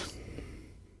left.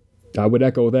 I would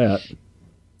echo that.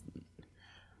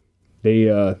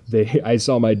 I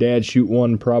saw my dad shoot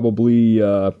one probably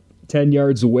 10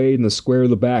 yards away in the square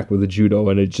of the back with a judo,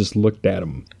 and it just looked at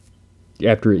him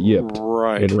after it yipped. Right.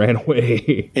 Right. and ran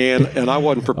away. And I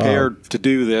wasn't prepared to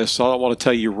do this, so I don't want to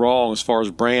tell you wrong as far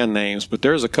as brand names, but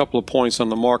there's a couple of points on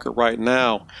the market right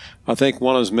now. I think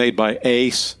one is made by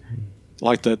Ace,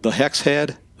 like the Hex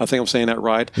Head. I think I'm saying that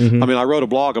right. Mm-hmm. I mean, I wrote a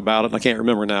blog about it, and I can't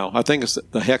remember now. I think it's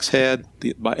the Hex Head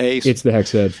by Ace. It's the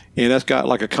Hex Head. And that's got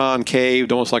like a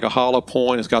concave, almost like a hollow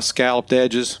point. It's got scalloped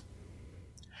edges.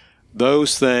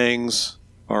 Those things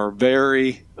are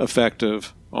very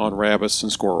effective on rabbits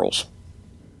and squirrels.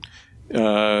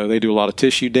 They do a lot of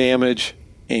tissue damage,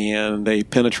 and they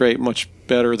penetrate much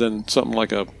better than something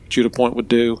like a Judah Point would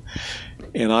do.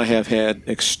 And I have had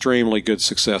extremely good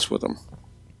success with them.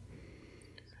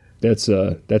 That's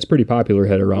pretty popular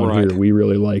head around here. We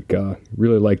really like the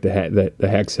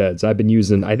Hex Heads. I've been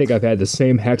using. I think I've had the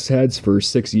same Hex Heads for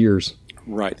 6 years.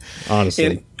 Right.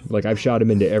 Honestly, like I've shot them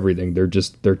into everything.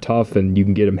 They're tough, and you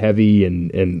can get them heavy,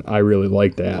 and I really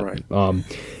like that. Right.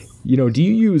 Do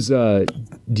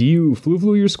you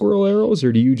flu your squirrel arrows,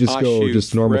 or do you just go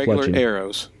just normal regular fletching?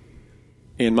 Arrows.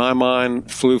 In my mind,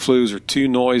 flus are too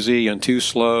noisy and too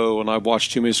slow, and I've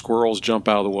watched too many squirrels jump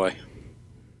out of the way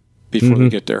before they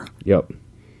get there. Yep.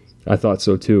 I thought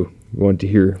so too. Wanted to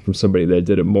hear from somebody that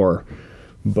did it more.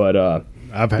 But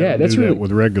I've had to do that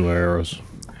with regular arrows.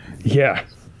 Yeah.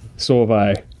 So have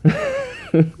I.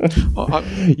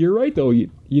 You're right though. You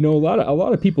know, a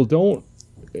lot of people don't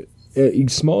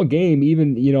small game.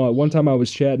 Even at one time I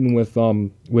was chatting with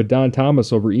Don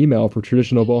Thomas over email for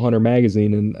Traditional Bowhunter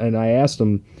magazine, and I asked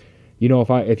him,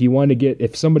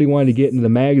 if somebody wanted to get into the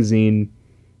magazine,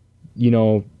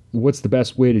 what's the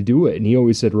best way to do it? And he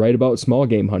always said, write about small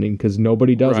game hunting, because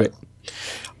nobody does it.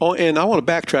 Oh, and I want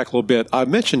to backtrack a little bit. I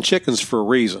mentioned chickens for a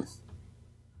reason.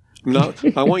 I want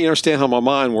you to understand how my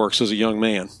mind works as a young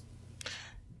man.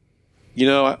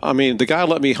 I mean, the guy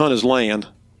let me hunt his land,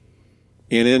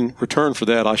 and in return for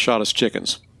that, I shot his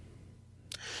chickens.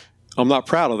 I'm not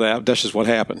proud of that. That's just what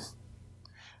happened.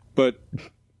 But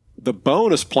the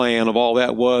bonus plan of all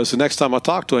that was the next time I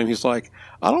talked to him, he's like,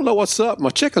 I don't know what's up. My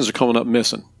chickens are coming up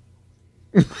missing.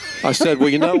 I said, well,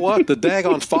 you know what? The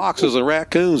daggone foxes and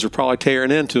raccoons are probably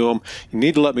tearing into them. You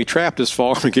need to let me trap this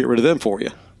farm and get rid of them for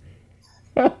you.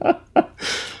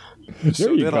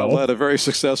 So then I led a very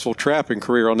successful trapping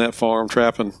career on that farm,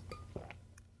 trapping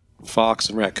fox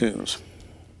and raccoons.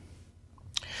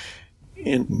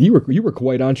 And you were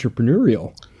quite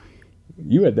entrepreneurial.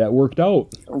 You had that worked out.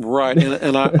 Right.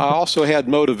 And I also had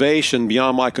motivation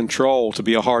beyond my control to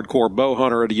be a hardcore bow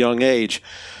hunter at a young age.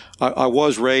 I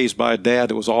was raised by a dad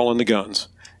that was all into guns.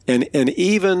 And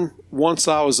even once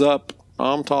I was up,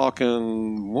 I'm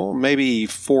talking, maybe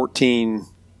 14,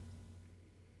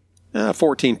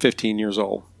 15 years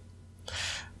old.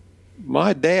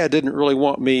 My dad didn't really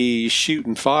want me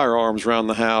shooting firearms around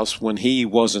the house when he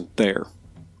wasn't there.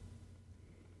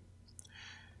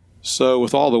 So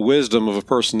with all the wisdom of a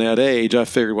person that age, I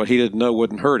figured what he didn't know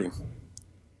wouldn't hurt him.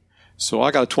 So I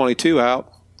got a 22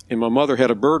 out, and my mother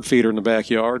had a bird feeder in the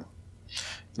backyard,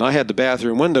 and I had the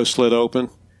bathroom window slit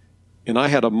open, and I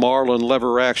had a Marlin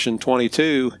lever action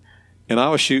 22, and I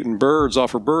was shooting birds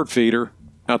off her bird feeder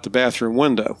out the bathroom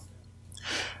window.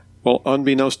 Well,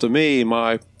 unbeknownst to me,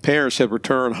 my parents had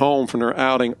returned home from their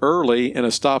outing early and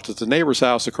had stopped at the neighbor's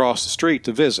house across the street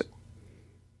to visit.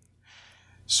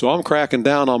 So I'm cracking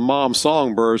down on Mom's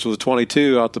songbirds with a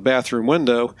 22 out the bathroom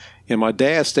window, and my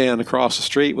dad standing across the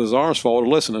street with his arms folded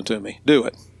listening to me do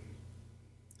it.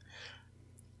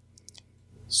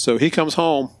 So he comes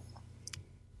home,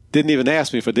 didn't even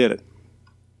ask me if I did it.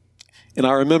 And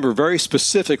I remember very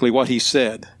specifically what he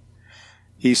said.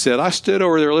 He said, I stood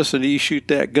over there listening to you shoot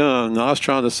that gun, and I was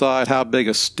trying to decide how big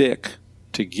a stick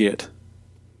to get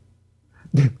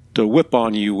to whip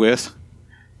on you with.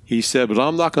 He said, but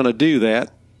I'm not going to do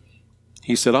that.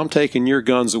 He said, I'm taking your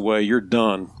guns away. You're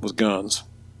done with guns.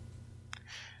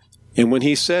 And when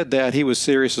he said that, he was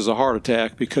serious as a heart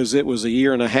attack, because it was a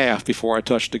year and a half before I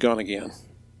touched a gun again.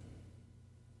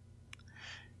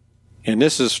 And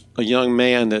this is a young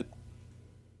man that,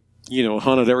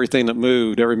 hunted everything that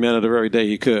moved every minute of every day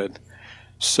he could.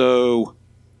 So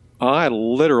I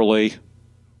literally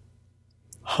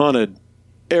hunted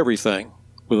everything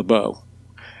with a bow.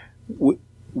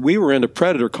 We were into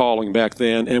predator calling back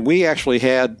then, and we actually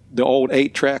had the old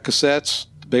 8-track cassettes,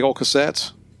 the big old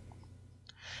cassettes.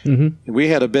 Mm-hmm. And we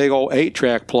had a big old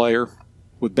 8-track player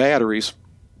with batteries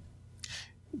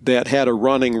that had a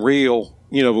running reel,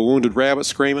 of a wounded rabbit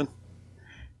screaming.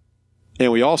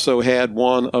 And we also had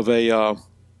one of a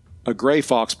gray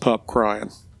fox pup crying.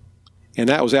 And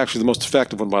that was actually the most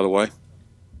effective one, by the way.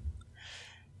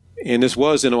 And this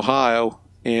was in Ohio.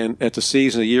 And at the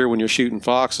season of the year when you're shooting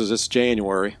foxes, it's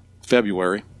January,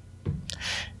 February.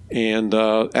 And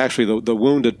actually, the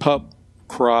wounded pup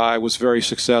cry was very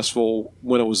successful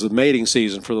when it was the mating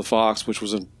season for the fox, which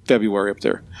was in February up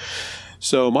there.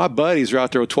 So my buddies are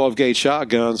out there with 12-gauge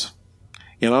shotguns,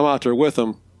 and I'm out there with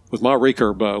them with my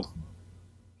recurve bow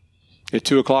at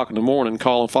 2 o'clock in the morning,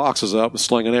 calling foxes up and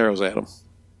slinging arrows at them.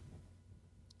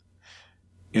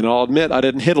 And I'll admit I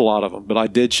didn't hit a lot of them, but I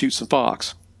did shoot some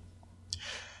fox.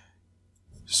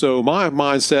 So my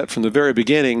mindset from the very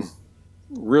beginning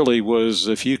really was,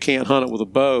 if you can't hunt it with a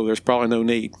bow, there's probably no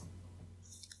need.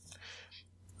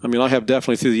 I mean, I have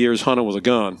definitely through the years hunted with a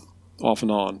gun, off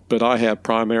and on, but I have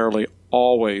primarily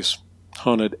always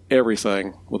hunted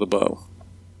everything with a bow.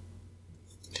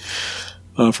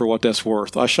 For what that's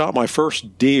worth. I shot my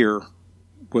first deer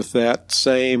with that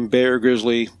same Bear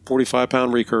Grizzly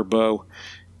 45-pound recurve bow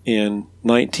in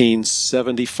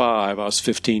 1975. I was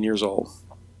 15 years old.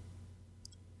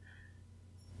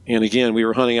 And again, we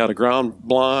were hunting out of ground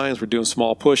blinds. We're doing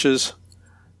small pushes.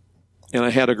 And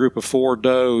I had a group of 4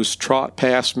 does trot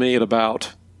past me at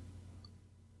about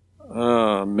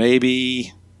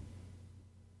maybe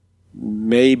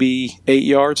 8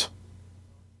 yards.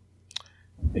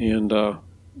 And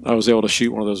I was able to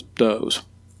shoot one of those does.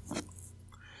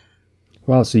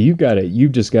 Wow, so you've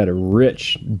just got a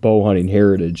rich bow hunting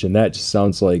heritage, and that just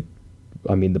sounds like,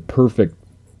 I mean, the perfect,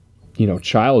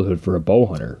 childhood for a bow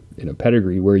hunter in a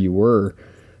pedigree where you were.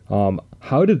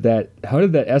 How did that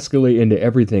escalate into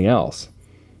everything else?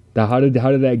 How did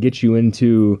that get you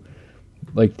into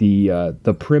like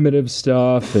the primitive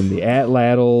stuff and the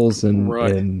atlatls and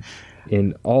right.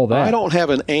 and all that? I don't have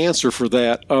an answer for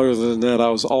that other than that I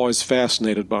was always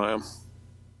fascinated by them.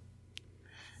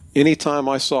 Anytime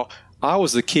I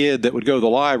was the kid that would go to the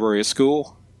library at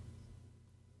school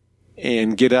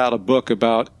and get out a book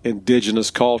about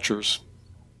indigenous cultures.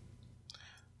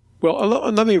 Well,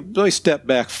 let me step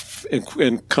back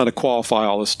and kind of qualify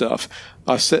all this stuff.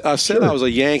 I said Sure. I was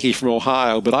a Yankee from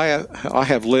Ohio, but I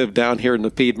have lived down here in the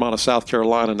Piedmont of South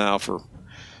Carolina now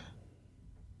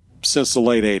since the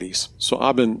late 80s. So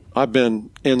I've been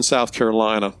in South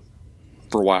Carolina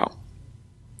for a while.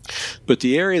 But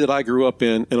the area that I grew up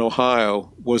in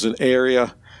Ohio was an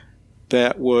area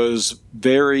that was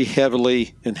very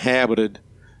heavily inhabited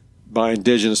by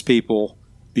indigenous people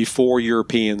before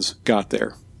Europeans got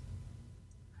there.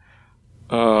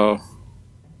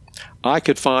 I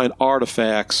could find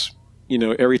artifacts,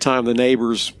 every time the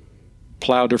neighbors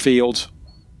plowed their fields.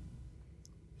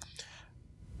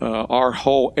 Our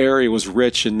whole area was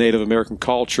rich in Native American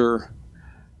culture.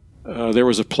 There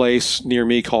was a place near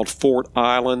me called Fort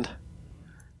Island,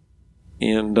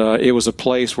 and it was a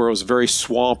place where it was a very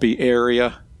swampy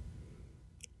area.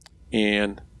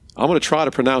 And I'm going to try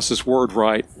to pronounce this word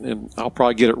right, and I'll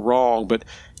probably get it wrong, but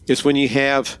it's when you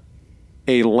have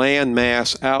a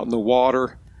landmass out in the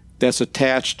water that's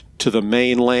attached to the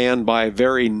mainland by a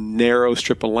very narrow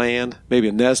strip of land, maybe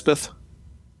a Nesbeth,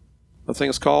 I think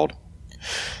it's called.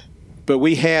 But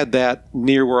we had that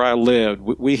near where I lived.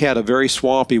 We had a very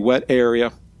swampy, wet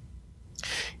area,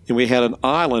 and we had an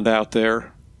island out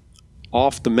there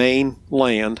off the main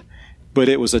land, but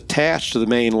it was attached to the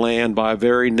main land by a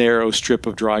very narrow strip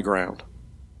of dry ground.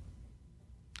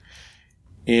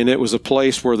 And it was a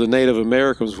place where the Native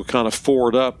Americans would kind of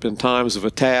ford up in times of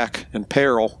attack and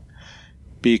peril,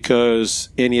 because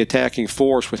any attacking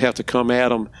force would have to come at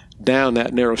them down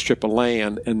that narrow strip of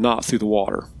land and not through the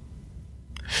water.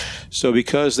 So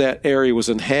because that area was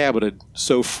inhabited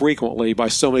so frequently by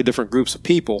so many different groups of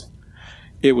people,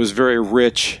 it was very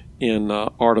rich in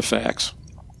artifacts.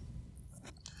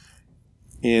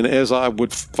 And as I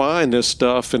would find this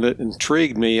stuff and it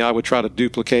intrigued me, I would try to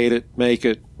duplicate it, make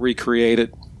it, recreate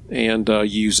it, and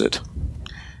use it.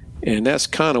 And that's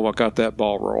kind of what got that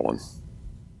ball rolling.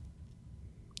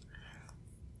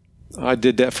 I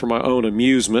did that for my own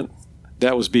amusement.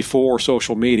 That was before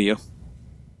social media.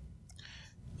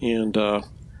 And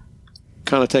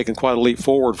kind of taken quite a leap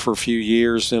forward for a few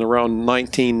years. And around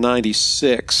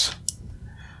 1996,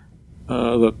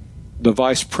 the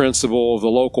vice principal of the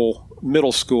local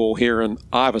middle school here in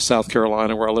Iva, South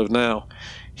Carolina, where I live now,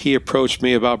 he approached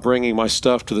me about bringing my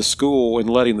stuff to the school and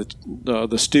letting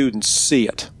the students see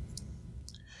it.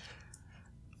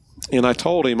 And I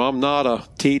told him, I'm not a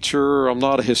teacher, I'm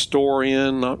not a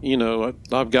historian,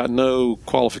 I've got no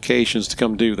qualifications to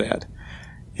come do that.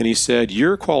 And he said,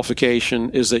 your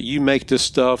qualification is that you make this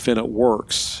stuff and it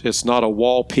works. It's not a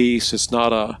wall piece, it's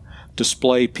not a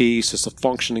display piece, it's a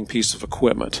functioning piece of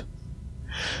equipment.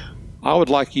 I would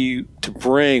like you to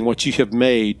bring what you have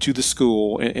made to the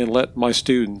school and let my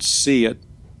students see it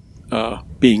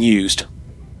being used.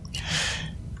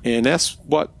 And that's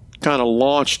what kind of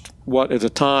launched what at the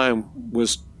time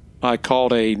was I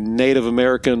called a Native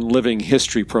American Living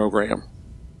History program.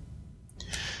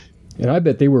 And I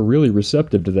bet they were really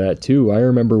receptive to that too. I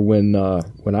remember when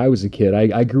I was a kid,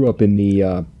 I grew up in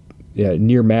the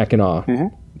near Mackinac,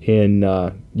 in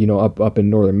up in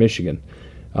northern Michigan,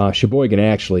 Sheboygan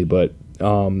actually. But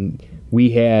we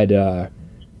had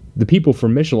the people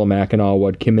from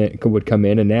Michilimackinac would come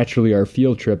in, and naturally our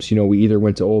field trips, we either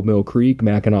went to Old Mill Creek,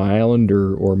 Mackinac Island,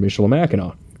 or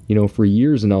Michilimackinac, for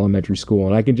years in elementary school.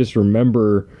 And I can just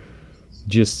remember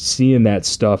just seeing that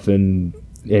stuff, and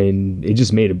it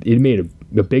just made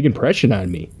a big impression on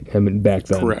me back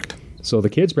then. Correct. So the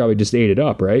kids probably just ate it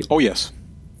up, right? Oh, yes.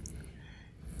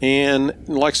 And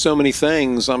like so many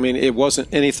things, I mean, it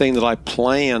wasn't anything that I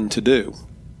planned to do.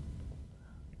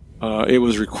 It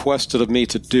was requested of me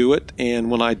to do it, and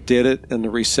when I did it and the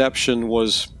reception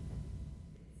was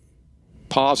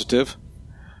positive,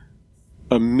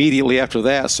 immediately after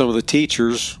that, some of the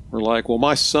teachers were like, well,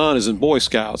 my son is in Boy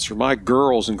Scouts, or my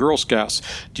girl's in Girl Scouts.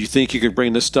 Do you think you could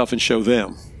bring this stuff and show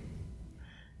them?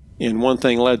 And one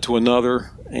thing led to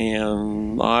another,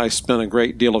 and I spent a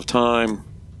great deal of time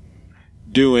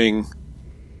doing,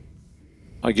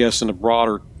 I guess in a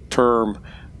broader term,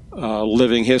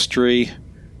 living history.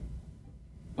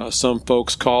 Some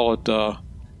folks call it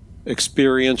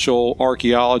experiential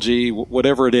archaeology.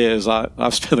 Whatever it is,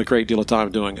 I've spent a great deal of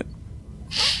time doing it.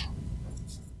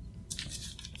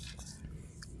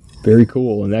 Very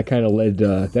cool, and that kind of laid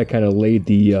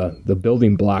the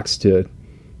building blocks to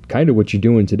kind of what you're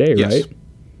doing today, yes. Right?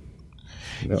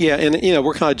 Yep. Yeah, and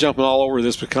we're kind of jumping all over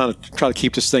this, but kind of try to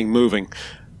keep this thing moving.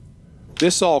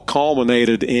 This all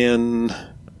culminated in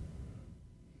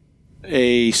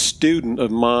a student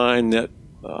of mine that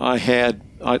I had.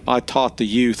 I taught the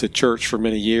youth at church for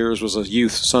many years. Was a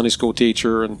youth Sunday school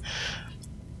teacher, and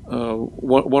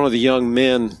one of the young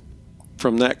men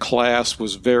from that class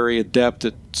was very adept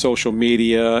at social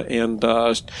media and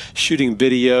shooting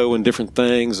video and different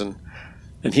things, and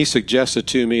he suggested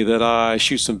to me that I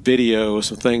shoot some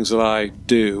videos of things that I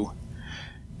do.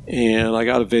 And I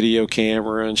got a video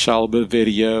camera and shot a little bit of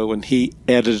video, and he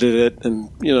edited it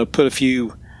and put a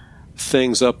few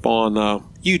things up on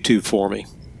YouTube for me.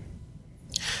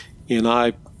 And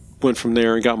I went from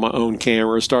there and got my own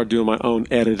camera, started doing my own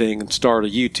editing, and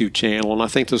started a YouTube channel. And I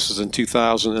think this was in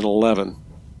 2011.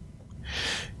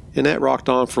 And that rocked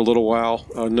on for a little while.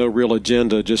 No real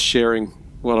agenda, just sharing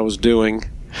what I was doing.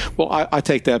 Well, I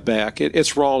take that back.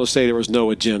 It's wrong to say there was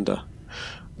no agenda.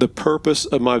 The purpose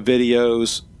of my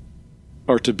videos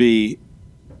are to be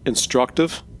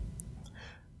instructive,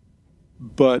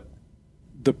 but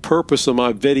the purpose of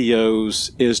my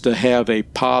videos is to have a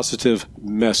positive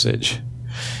message.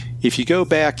 If you go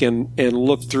back and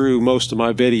look through most of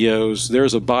my videos,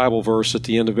 there's a Bible verse at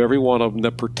the end of every one of them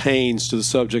that pertains to the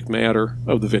subject matter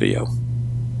of the video.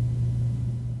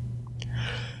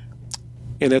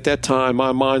 And at that time,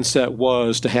 my mindset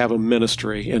was to have a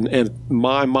ministry. And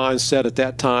my mindset at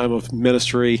that time of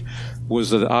ministry was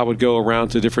that I would go around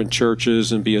to different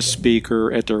churches and be a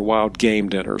speaker at their wild game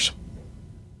dinners.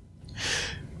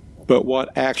 But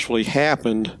what actually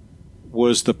happened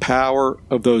was the power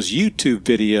of those YouTube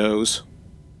videos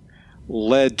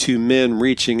led to men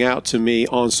reaching out to me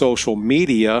on social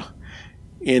media,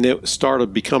 and it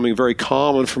started becoming very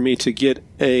common for me to get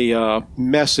a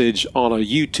message on a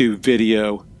YouTube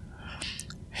video.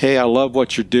 Hey, I love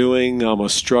what you're doing. I'm a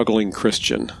struggling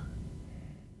Christian.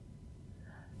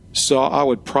 So I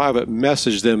would private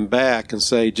message them back and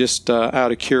say, just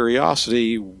out of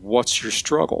curiosity, what's your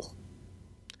struggle?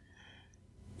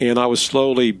 And I would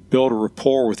slowly build a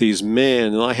rapport with these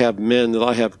men, and I have men that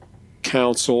I have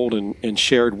counseled and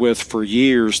shared with for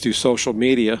years through social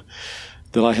media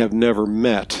that I have never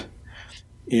met.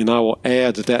 And I will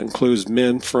add that includes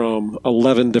men from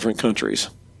 11 different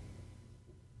countries.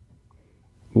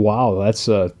 Wow,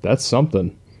 that's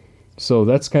something. So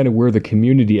that's kind of where the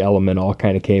community element all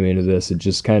kind of came into this. It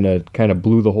just kind of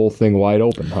blew the whole thing wide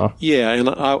open, huh? Yeah, and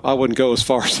I wouldn't go as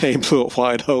far as saying blew it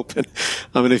wide open.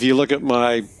 I mean, if you look at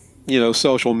my,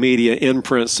 social media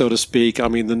imprint, so to speak, I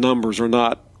mean, the numbers are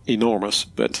not enormous,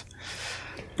 but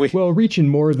reaching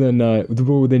more than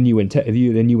you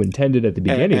intended at the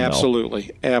beginning.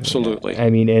 Absolutely, though. Absolutely.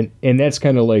 I mean, and that's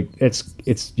kind of like it's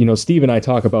Steve and I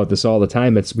talk about this all the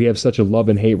time. We have such a love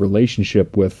and hate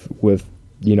relationship with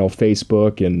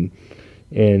Facebook and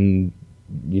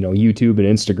YouTube and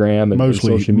Instagram and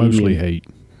social media. Mostly hate.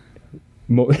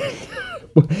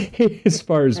 As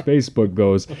far as Facebook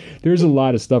goes, there's a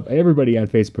lot of stuff. Everybody on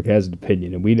Facebook has an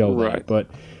opinion, and we know that. But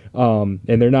and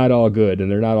they're not all good,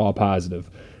 and they're not all positive.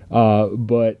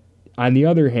 But on the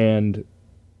other hand,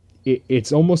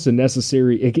 it's almost a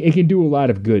necessary. It can do a lot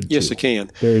of good. Yes, too. it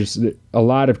can. There's a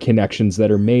lot of connections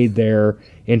that are made there,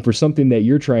 and for something that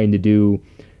you're trying to do,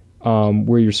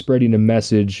 where you're spreading a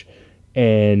message,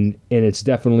 and it's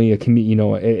definitely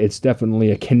it's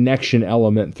definitely a connection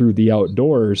element through the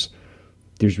outdoors.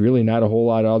 There's really not a whole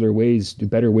lot of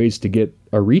better ways to get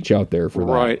a reach out there for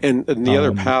that. Right, and the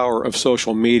other power of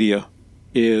social media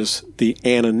is the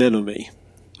anonymity.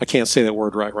 I can't say that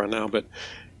word right now, but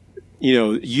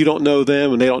you don't know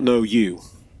them and they don't know you.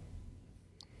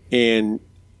 And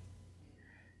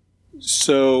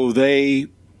so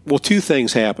two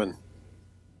things happen.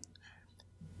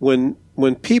 When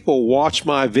people watch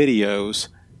my videos,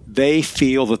 they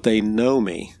feel that they know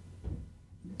me.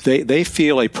 They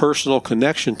feel a personal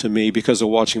connection to me because of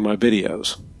watching my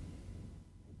videos.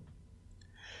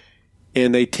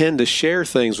 And they tend to share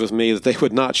things with me that they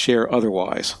would not share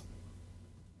otherwise.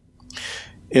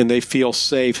 And they feel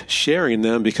safe sharing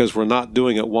them because we're not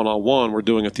doing it one-on-one, we're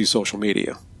doing it through social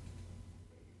media.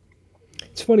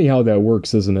 It's funny how that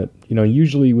works, isn't it?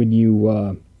 Usually when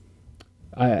you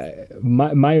my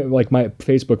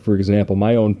Facebook, for example,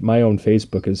 my own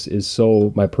Facebook is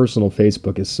so, my personal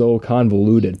Facebook is so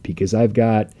convoluted because I've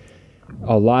got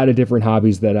a lot of different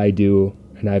hobbies that I do,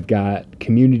 and I've got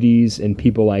communities and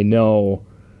people I know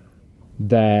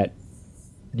that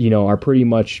are pretty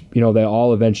much they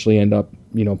all eventually end up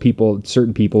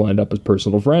certain people end up as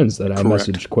personal friends that I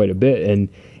message quite a bit,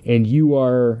 and you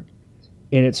are.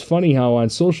 And it's funny how on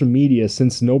social media,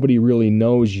 since nobody really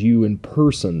knows you in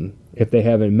person, if they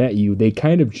haven't met you, they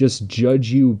kind of just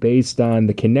judge you based on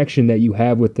the connection that you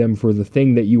have with them for the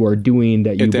thing that you are doing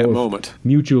that you at that both moment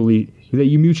mutually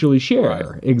share.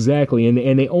 Right. Exactly. And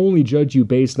they only judge you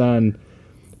based on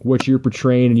what you're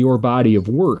portraying in your body of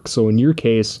work. So in your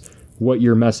case, what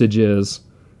your message is,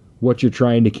 what you're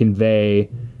trying to convey,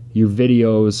 your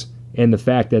videos, and the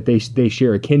fact that they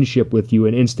share a kinship with you,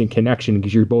 an instant connection,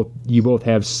 because you both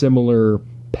have similar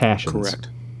passions. Correct.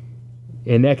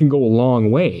 And that can go a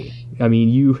long way. I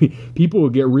mean, people will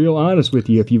get real honest with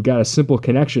you if you've got a simple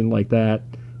connection like that,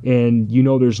 and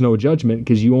there's no judgment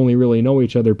because you only really know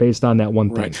each other based on that one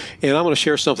thing. Right. And I'm going to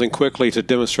share something quickly to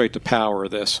demonstrate the power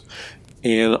of this.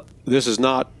 And this is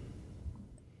not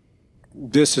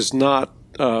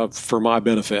for my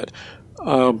benefit.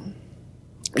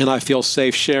 And I feel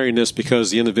safe sharing this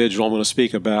because the individual I'm going to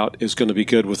speak about is going to be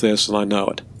good with this, and I know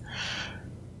it.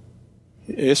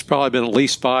 It's probably been at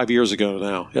least 5 years ago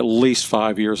now, at least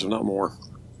 5 years, if not more.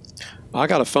 I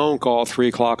got a phone call at 3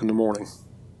 o'clock in the morning,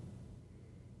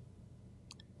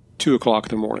 2 o'clock in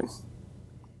the morning.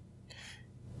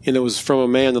 And it was from a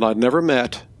man that I'd never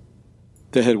met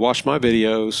that had watched my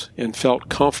videos and felt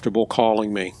comfortable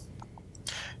calling me.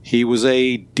 He was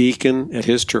a deacon at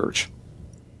his church.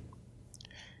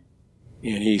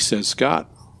 And he said,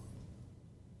 Scott,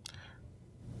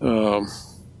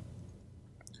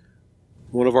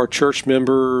 one of our church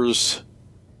members,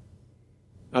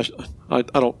 I'll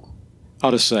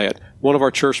just say it. One of our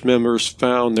church members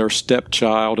found their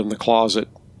stepchild in the closet,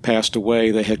 passed away.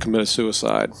 They had committed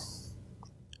suicide.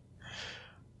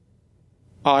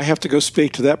 I have to go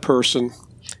speak to that person,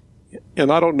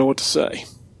 and I don't know what to say.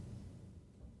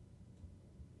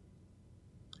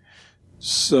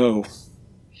 So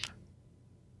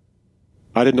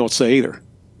I didn't know what to say either.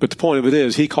 But the point of it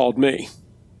is, he called me.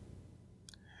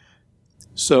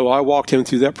 So I walked him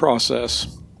through that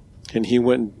process, and he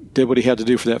went and did what he had to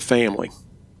do for that family.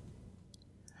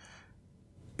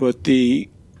 But the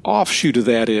offshoot of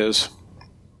that is,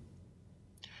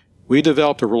 we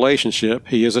developed a relationship.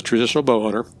 He is a traditional bow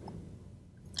hunter,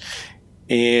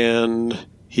 and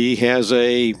he has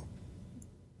a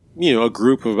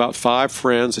group of about 5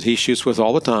 friends that he shoots with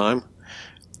all the time.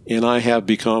 And I have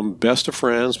become best of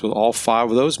friends with all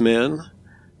 5 of those men.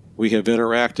 We have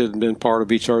interacted and been part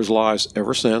of each other's lives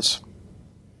ever since.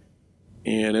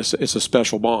 And it's a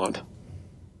special bond.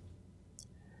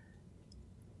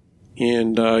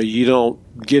 And you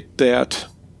don't get that,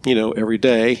 every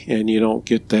day, and you don't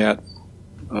get that.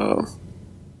 I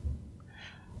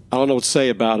don't know what to say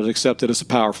about it except that it's a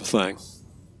powerful thing.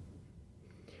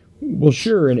 Well,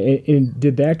 sure. And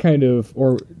did that kind of,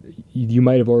 or you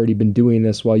might have already been doing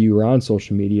this while you were on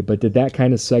social media, but did that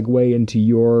kind of segue into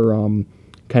your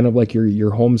kind of like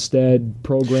your homestead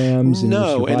programs? And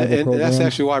no, your and programs? that's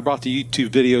actually why I brought the YouTube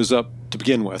videos up to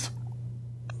begin with.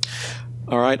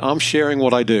 All right, I'm sharing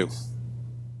what I do.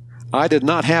 I did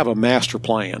not have a master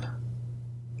plan.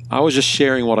 I was just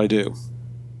sharing what I do.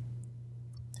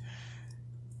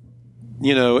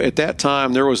 At that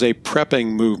time, there was a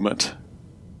prepping movement.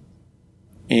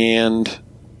 And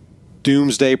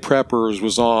Doomsday Preppers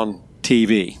was on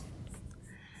TV.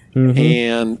 Mm-hmm.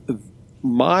 And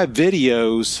my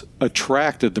videos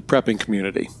attracted the prepping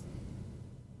community.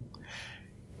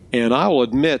 And I will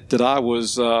admit that I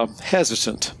was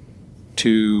hesitant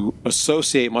to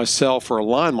associate myself or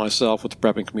align myself with the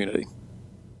prepping community,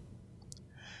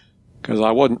 because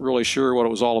I wasn't really sure what it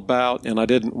was all about, and I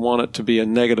didn't want it to be a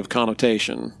negative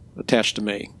connotation attached to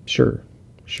me. Sure.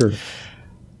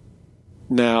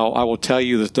 Now, I will tell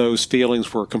you that those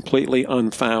feelings were completely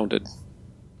unfounded.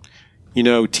 You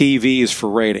know, TV is for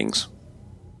ratings.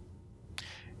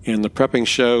 And the prepping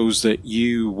shows that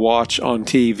you watch on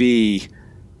TV,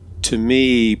 to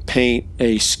me, paint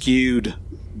a skewed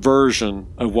version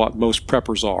of what most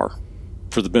preppers are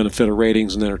for the benefit of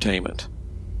ratings and entertainment.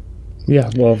 Yeah,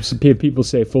 well, some people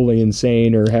say fully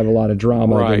insane or have a lot of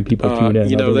drama, Right. Then people tune in.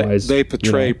 You know, Otherwise, they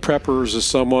portray preppers as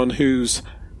someone who's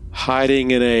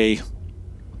hiding in a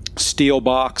steel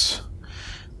box,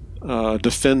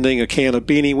 defending a can of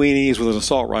Beanie Weenies with an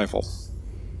assault rifle.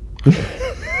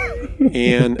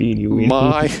 And Beanie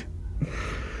Weenie.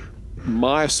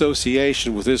 my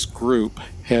association with this group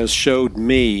has showed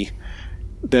me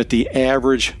that the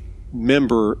average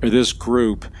member of this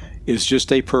group is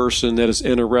just a person that is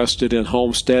interested in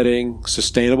homesteading,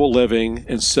 sustainable living,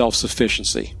 and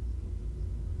self-sufficiency.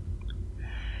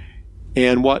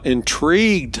 And what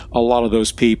intrigued a lot of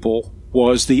those people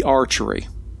was the archery.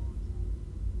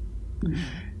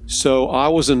 So I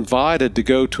was invited to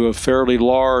go to a fairly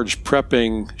large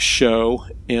prepping show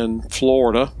in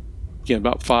Florida, again,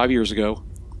 about 5 years ago,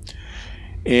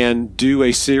 and do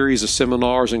a series of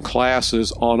seminars and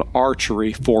classes on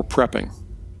archery for prepping.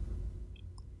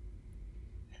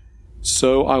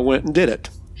 So I went and did it.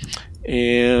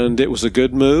 And it was a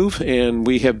good move, and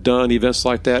we have done events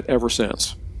like that ever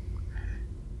since.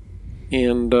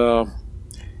 And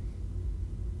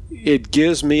it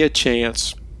gives me a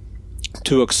chance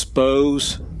to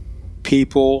expose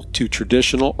people to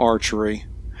traditional archery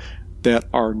that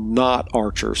are not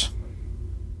archers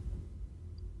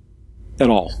at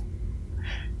all.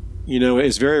 You know,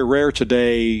 it's very rare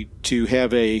today to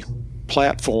have a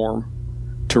platform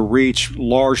to reach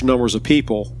large numbers of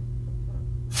people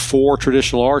for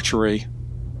traditional archery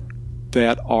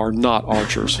that are not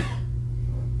archers.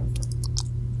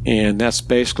 And that's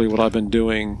basically what I've been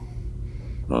doing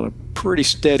on a pretty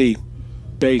steady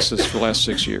basis for the last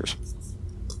 6 years.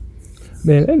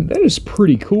 Man, that is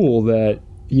pretty cool. That,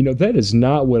 you know, that is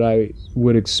not what I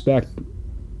would expect.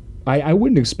 I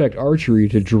wouldn't expect archery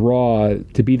to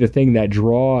be the thing that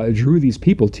drew these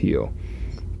people to you.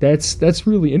 That's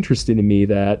really interesting to me.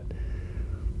 That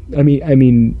I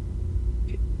mean,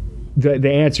 the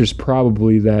answer is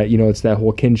probably that, you know, it's that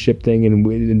whole kinship thing, and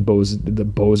the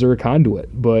bows are a conduit.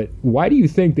 But why do you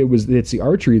think it's the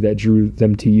archery that drew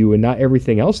them to you and not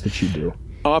everything else that you do?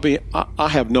 I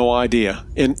have no idea,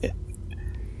 and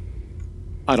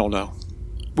I don't know.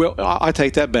 Well, I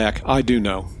take that back. I do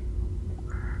know.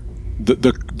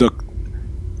 The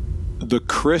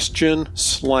Christian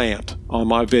slant on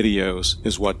my videos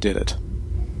is what did it.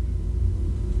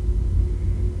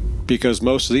 Because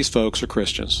most of these folks are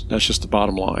Christians. That's just the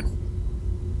bottom line.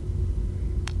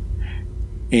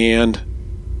 And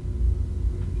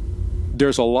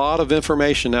there's a lot of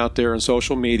information out there in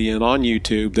social media and on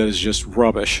YouTube that is just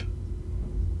rubbish.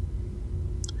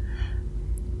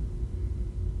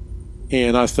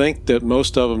 And I think that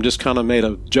most of them just kind of made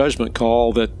a judgment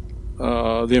call that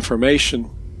the information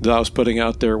that I was putting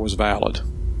out there was valid.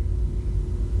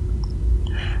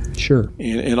 Sure.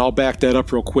 And I'll back that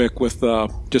up real quick with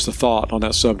just a thought on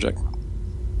that subject.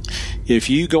 If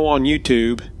you go on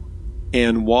YouTube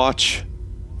and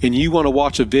you want to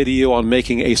watch a video on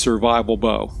making a survival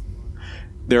bow,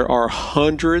 there are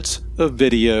hundreds of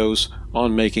videos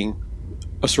on making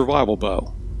a survival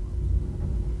bow.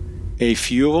 A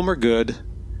few of them are good,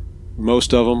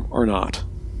 most of them are not.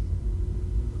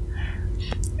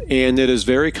 And it is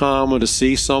very common to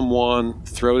see someone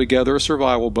throw together a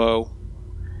survival bow,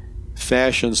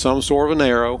 fashion some sort of an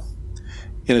arrow,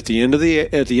 and at the end of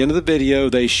the video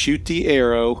they shoot the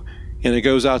arrow and it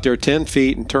goes out there 10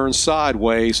 feet and turns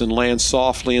sideways and lands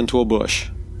softly into a bush.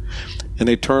 And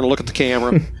they turn and look at the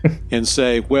camera and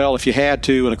say, well, if you had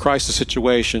to in a crisis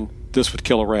situation, this would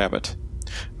kill a rabbit.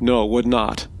 No, it would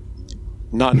not.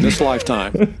 Not in this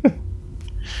lifetime.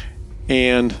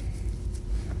 And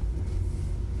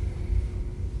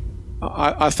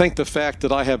I think the fact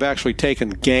that I have actually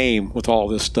taken game with all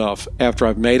this stuff after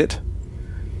I've made it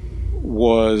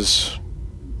was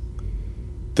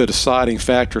the deciding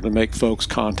factor to make folks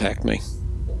contact me,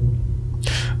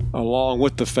 along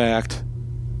with the fact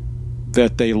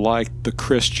that they like the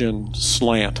Christian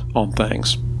slant on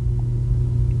things.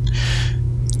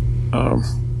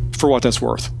 For what that's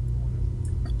worth.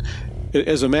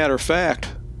 As a matter of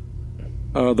fact,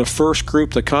 the first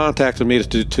group that contacted me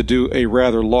to do a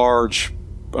rather large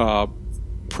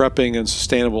prepping and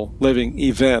sustainable living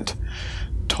event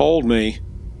told me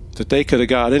that they could have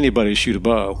got anybody to shoot a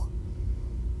bow,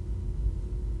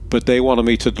 but they wanted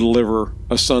me to deliver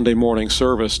a Sunday morning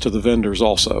service to the vendors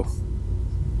also.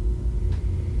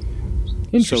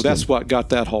 So that's what got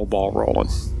that whole ball rolling.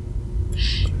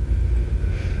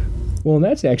 Well, and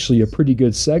that's actually a pretty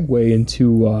good segue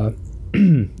into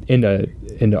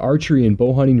into archery and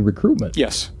bow hunting recruitment.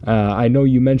 Yes. I know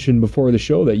you mentioned before the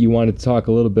show that you wanted to talk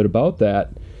a little bit about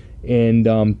that, and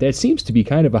that seems to be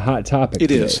kind of a hot topic. It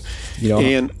today. is. You know,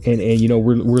 and you know,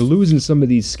 we're losing some of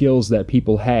these skills that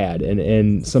people had,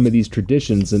 and some of these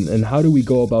traditions, and how do we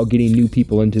go about getting new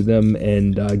people into them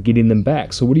and getting them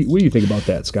back? So what do you think about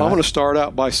that, Scott? I want to start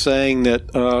out by saying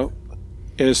that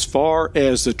as far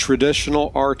as the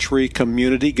traditional archery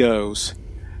community goes,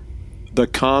 the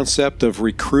concept of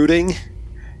recruiting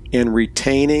and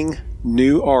retaining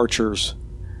new archers,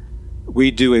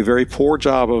 we do a very poor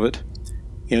job of it,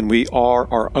 and we are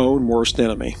our own worst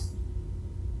enemy.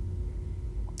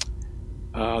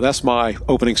 That's my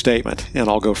opening statement, and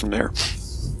I'll go from there.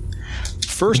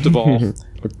 First of all,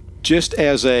 just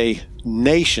as a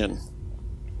nation,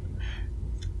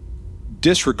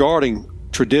 disregarding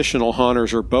traditional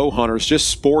hunters or bow hunters, just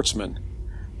sportsmen,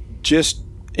 just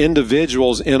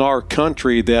individuals in our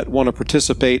country that want to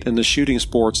participate in the shooting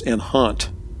sports and hunt,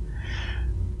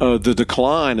 the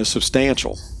decline is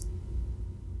substantial.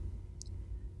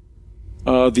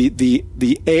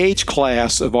 The age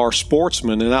class of our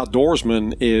sportsmen and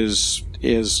outdoorsmen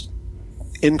is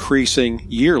increasing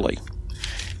yearly,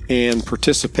 and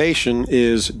participation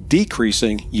is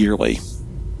decreasing yearly,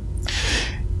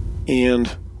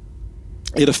 and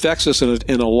it affects us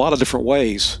in a lot of different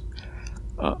ways.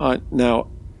 Now,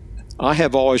 I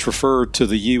have always referred to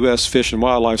the U.S. Fish and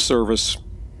Wildlife Service,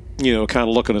 you know, kind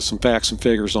of looking at some facts and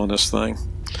figures on this thing.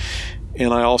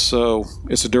 And I also,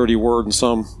 it's a dirty word in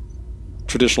some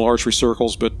traditional archery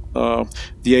circles, but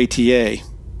the ATA,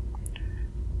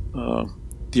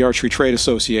 the Archery Trade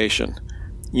Association,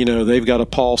 you know, they've got a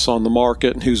pulse on the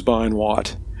market and who's buying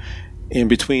what. And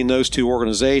between those two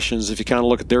organizations, if you kind of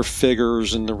look at their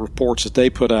figures and the reports that they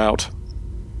put out,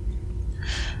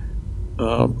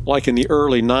 like in the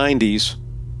early 90s,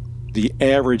 the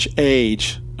average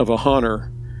age of a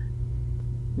hunter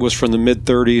was from the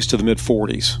mid-30s to the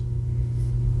mid-40s.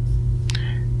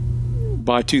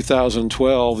 By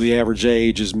 2012, the average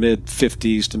age is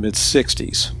mid-50s to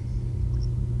mid-60s.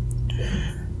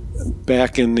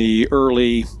 Back in the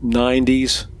early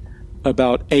 90s,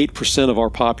 about 8% of our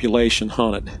population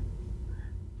hunted.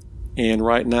 And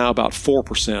right now, about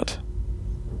 4%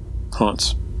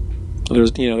 hunts.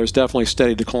 There's definitely a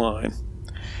steady decline.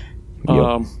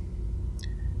 Yep.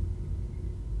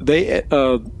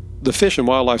 The Fish and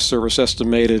Wildlife Service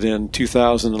estimated in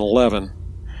 2011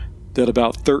 that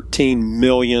about 13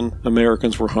 million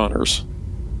Americans were hunters.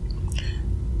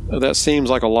 That seems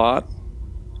like a lot,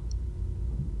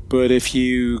 but if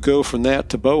you go from that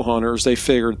to bow hunters, they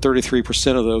figured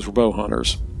 33% of those were bow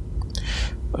hunters.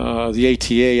 The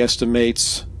ATA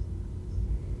estimates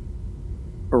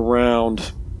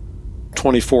around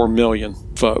 24 million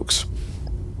folks.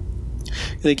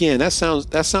 And again, that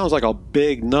sounds like a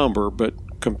big number, but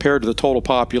compared to the total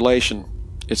population,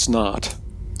 it's not.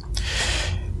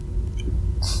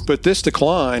 But this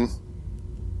decline,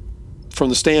 from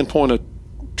the standpoint of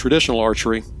traditional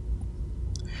archery,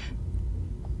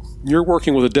 you're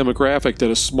working with a demographic that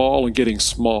is small and getting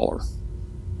smaller.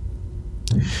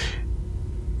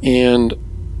 And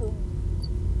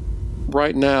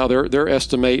right now, they're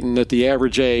estimating that the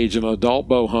average age of an adult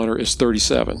bow hunter is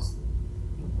 37.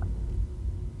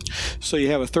 So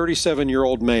you have a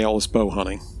 37-year-old male that's bow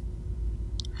hunting.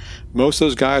 Most of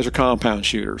those guys are compound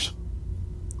shooters.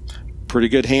 Pretty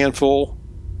good handful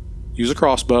use a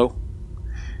crossbow,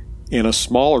 and a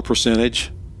smaller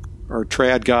percentage are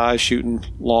trad guys shooting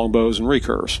longbows and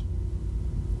recurves.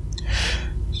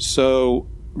 So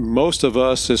most of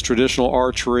us as traditional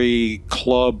archery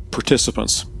club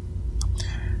participants,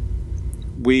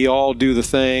 we all do the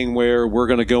thing where we're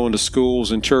going to go into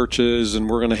schools and churches and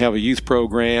we're going to have a youth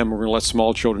program. We're going to let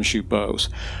small children shoot bows.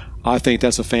 I think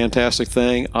that's a fantastic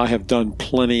thing. I have done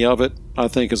plenty of it. I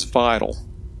think it's vital.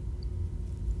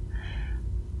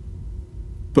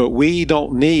 But we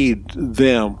don't need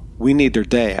them. We need their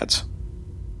dads.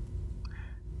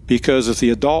 Because if the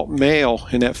adult male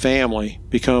in that family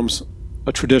becomes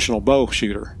a traditional bow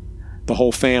shooter, the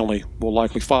whole family will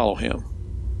likely follow him.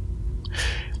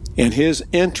 And his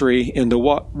entry into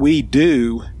what we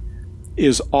do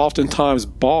is oftentimes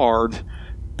barred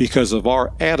because of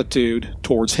our attitude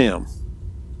towards him.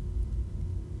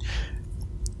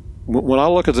 When I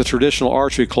look at the traditional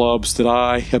archery clubs that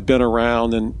I have been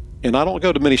around, and I don't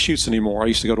go to many shoots anymore. I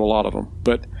used to go to a lot of them.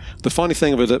 But the funny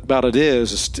thing about it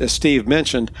is, as Steve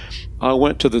mentioned, I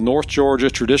went to the North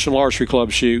Georgia Traditional Archery Club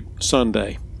shoot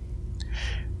Sunday.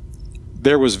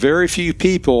 There was very few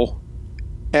people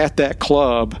at that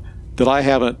club that I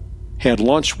haven't had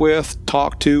lunch with,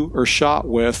 talked to, or shot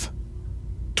with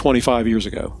 25 years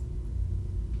ago.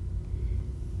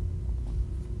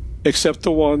 Except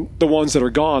the ones that are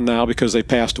gone now because they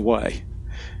passed away.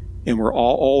 And we're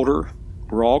all older.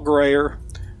 We're all grayer.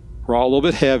 We're all a little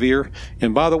bit heavier.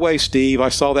 And by the way, Steve, I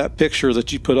saw that picture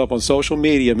that you put up on social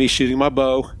media, me shooting my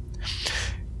bow.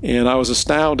 And I was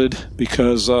astounded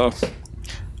because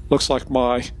looks like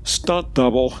my stunt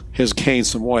double has gained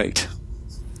some weight.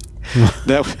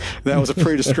 That was a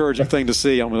pretty discouraging thing to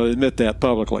see. I'm going to admit that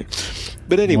publicly.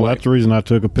 But anyway. Well, that's the reason I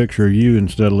took a picture of you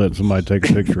instead of letting somebody take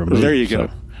a picture of me. There you go.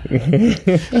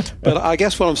 But I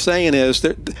guess what I'm saying is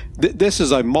that this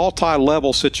is a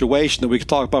multi-level situation that we could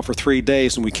talk about for 3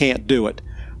 days and we can't do it.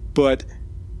 But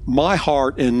my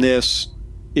heart in this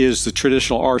is the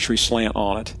traditional archery slant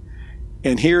on it.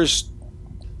 And here's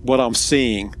what I'm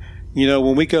seeing. You know,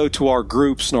 when we go to our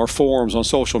groups and our forums on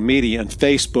social media and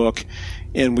Facebook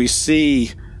and we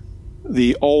see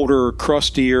the older,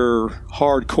 crustier,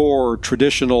 hardcore,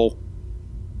 traditional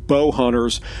bow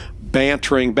hunters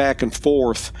bantering back and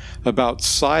forth about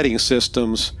sighting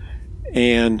systems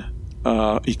and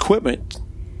equipment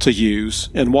to use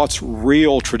and what's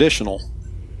real traditional,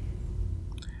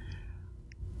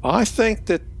 I think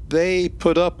that they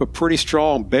put up a pretty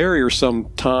strong barrier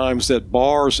sometimes that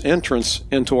bars entrance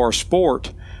into our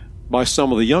sport by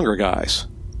some of the younger guys.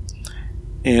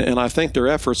 And I think their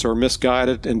efforts are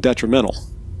misguided and detrimental.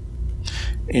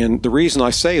 And the reason I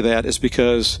say that is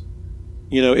because,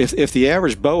 you know, if the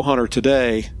average bow hunter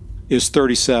today is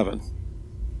 37,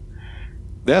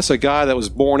 that's a guy that was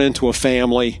born into a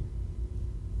family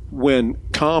when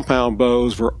compound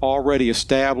bows were already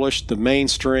established, the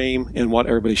mainstream, and what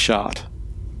everybody shot.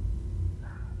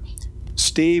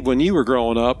 Steve, when you were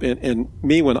growing up, and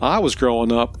me when I was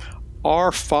growing up,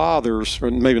 our fathers, or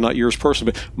maybe not yours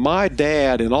personally, but my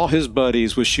dad and all his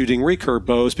buddies was shooting recurve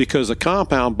bows because the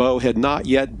compound bow had not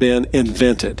yet been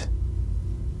invented.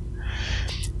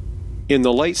 In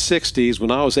the late 60s,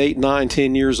 when I was 8, 9,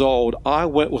 10 years old, I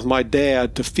went with my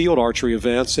dad to field archery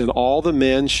events, and all the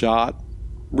men shot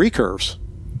recurves,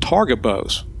 target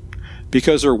bows,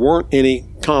 because there weren't any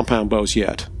compound bows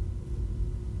yet.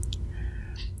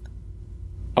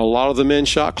 A lot of the men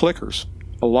shot clickers.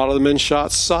 A lot of the men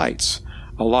shot sights.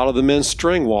 A lot of the men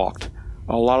string walked.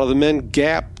 A lot of the men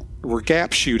were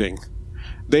gap shooting.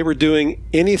 They were doing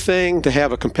anything to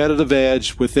have a competitive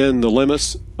edge within the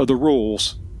limits of the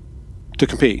rules to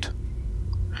compete.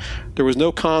 There was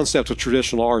no concept of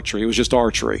traditional archery. It was just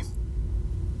archery.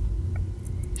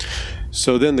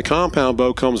 So then the compound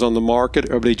bow comes on the market.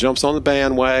 Everybody jumps on the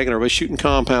bandwagon. Everybody's shooting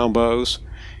compound bows.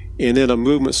 And then a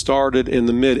movement started in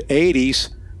the mid-'80s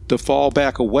to fall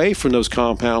back away from those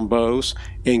compound bows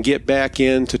and get back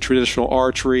into traditional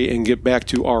archery and get back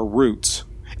to our roots.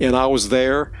 And I was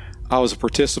there. I was a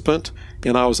participant,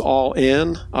 and I was all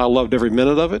in. I loved every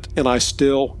minute of it, and I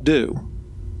still do.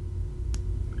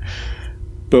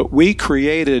 But we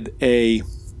created a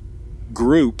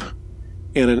group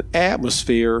and an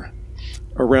atmosphere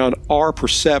around our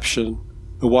perception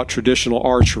of what traditional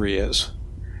archery is.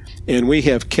 And we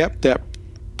have kept that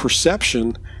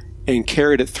perception and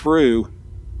carried it through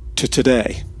to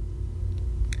today.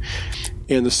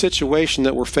 And the situation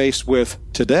that we're faced with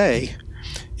today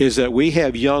is that we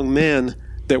have young men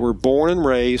that were born and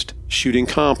raised shooting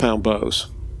compound bows.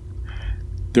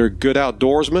 They're good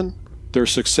outdoorsmen. They're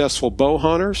successful bow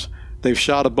hunters. They've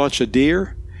shot a bunch of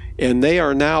deer, and they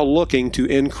are now looking to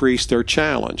increase their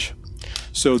challenge.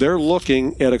 So they're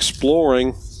looking at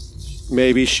exploring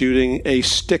maybe shooting a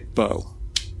stick bow.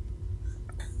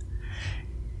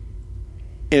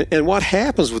 And what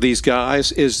happens with these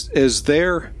guys is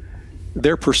their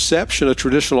perception of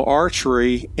traditional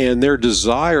archery and their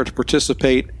desire to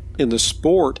participate in the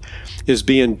sport is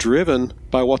being driven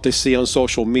by what they see on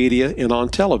social media and on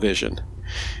television.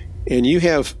 And you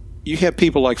have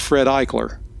people like Fred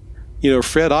Eichler. You know,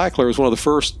 Fred Eichler is one of the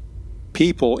first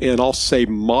people in, I'll say,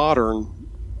 modern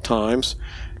times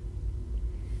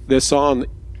that's on,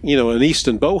 you know, an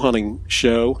Easton bow hunting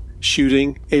show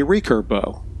shooting a recurve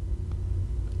bow.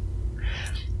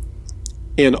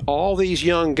 And all these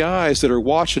young guys that are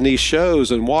watching these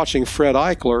shows and watching Fred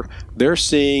Eichler, they're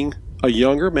seeing a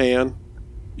younger man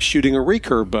shooting a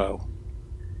recurve bow.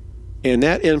 and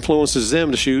that influences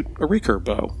them to shoot a recurve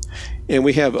bow. And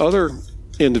we have other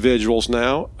individuals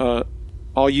now.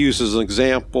 I'll use as an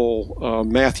example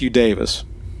Matthew Davis.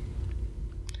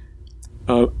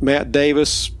 Matt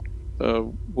Davis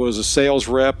was a sales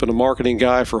rep and a marketing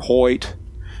guy for Hoyt.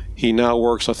 He now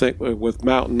works, I think, with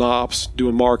Mountain Ops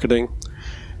doing marketing.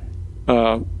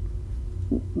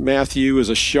 Matthew is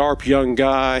a sharp young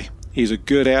guy. He's a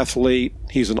good athlete.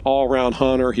 He's an all-around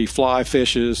hunter. He fly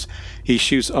fishes. He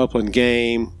shoots upland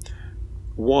game.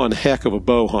 One heck of a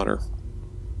bow hunter.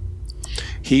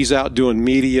 He's out doing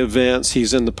media events.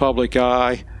 He's in the public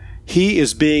eye. He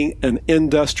is being an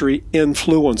industry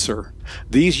influencer.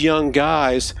 These young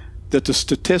guys that the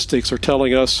statistics are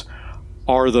telling us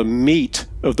are the meat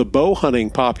of the bow hunting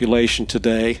population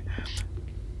today,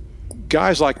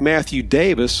 guys like Matthew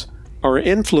Davis are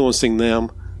influencing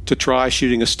them to try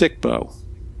shooting a stick bow.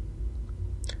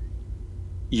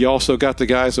 You also got the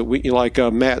guys that like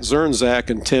Matt Zernzak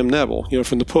and Tim Neville,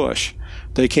 from the Push.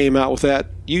 They came out with that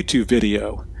YouTube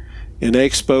video, and they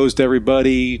exposed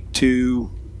everybody to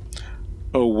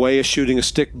a way of shooting a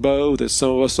stick bow that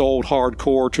some of us old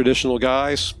hardcore traditional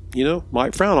guys,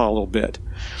 might frown on a little bit.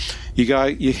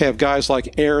 You have guys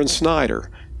like Aaron Snyder.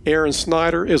 Aaron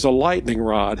Snyder is a lightning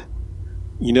rod.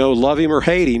 Love him or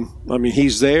hate him. I mean,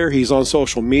 he's there. He's on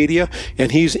social media,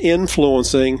 and he's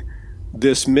influencing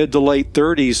this mid to late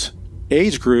 30s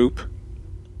age group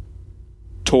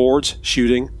towards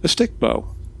shooting a stick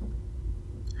bow.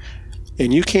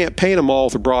 And you can't paint them all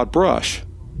with a broad brush.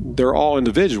 They're all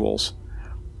individuals.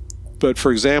 But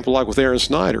for example, like with Aaron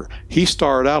Snyder, he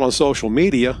started out on social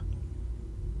media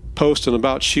posting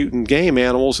about shooting game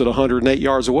animals at 108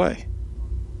 yards away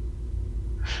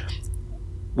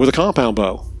with a compound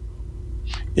bow.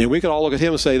 And we could all look at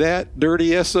him and say, that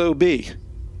dirty SOB.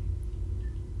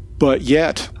 But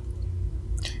yet,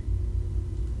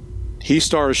 he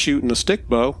started shooting a stick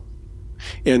bow,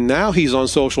 and now he's on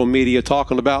social media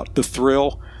talking about the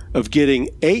thrill of getting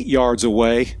 8 yards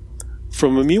away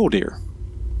from a mule deer.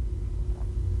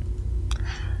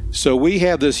 So we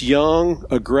have this young,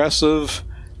 aggressive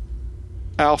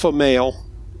alpha male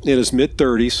in his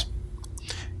mid-30s.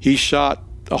 He shot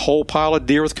a whole pile of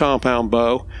deer with compound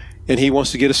bow, and he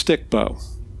wants to get a stick bow.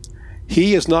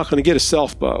 He is not going to get a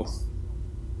self bow.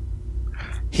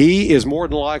 He is more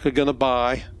than likely going to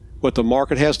buy what the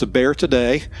market has to bear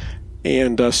today.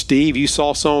 And Steve, you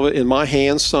saw some of it in my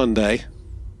hands Sunday.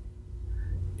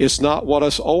 It's not what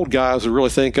us old guys would really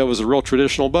think of as a real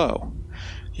traditional bow.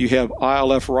 You have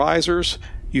ILF risers.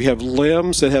 You have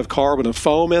limbs that have carbon and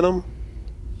foam in them.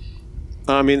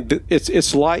 I mean,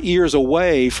 it's light years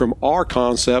away from our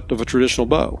concept of a traditional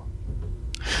bow.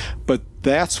 But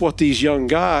that's what these young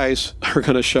guys are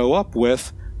going to show up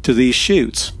with to these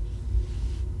shoots.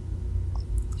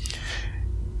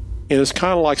 And it's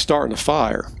kind of like starting a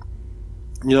fire.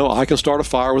 I can start a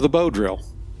fire with a bow drill.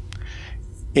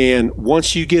 And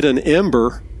once you get an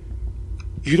ember,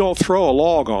 you don't throw a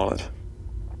log on it.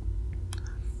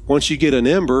 Once you get an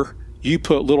ember, you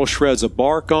put little shreds of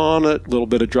bark on it, a little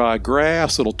bit of dry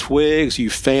grass, little twigs. You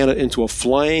fan it into a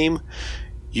flame.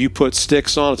 You put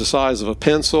sticks on it the size of a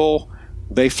pencil.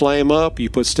 They flame up. You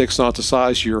put sticks on it the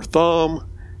size of your thumb.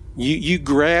 You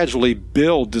gradually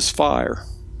build this fire.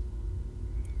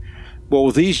 Well,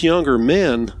 with these younger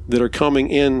men that are coming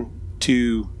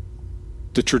into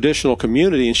the traditional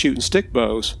community and shooting stick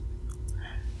bows,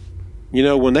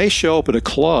 when they show up at a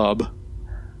club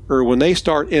or when they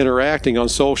start interacting on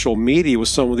social media with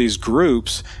some of these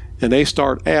groups and they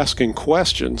start asking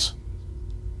questions,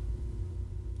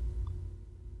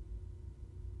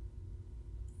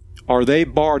 are they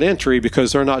barred entry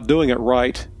because they're not doing it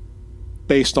right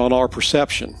based on our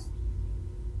perception?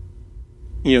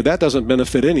 That doesn't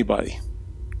benefit anybody.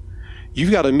 You've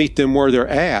got to meet them where they're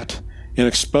at and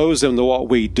expose them to what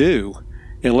we do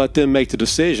and let them make the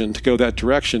decision to go that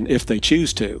direction if they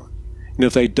choose to. And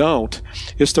if they don't,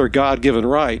 it's their God-given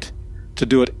right to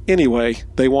do it any way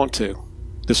they want to.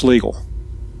 It's legal.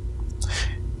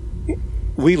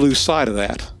 We lose sight of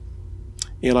that.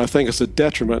 And I think it's a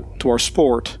detriment to our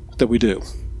sport that we do.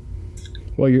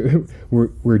 Well,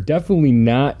 we're definitely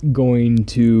not going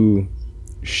to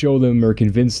show them or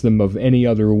convince them of any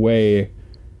other way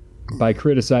by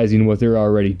criticizing what they're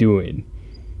already doing.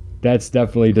 That's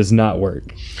definitely does not work.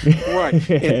 Right.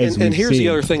 And here's the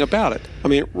other thing about it. I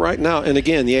mean, right now, and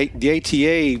again, the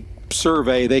ATA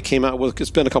survey they came out with, it's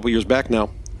been a couple years back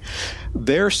now,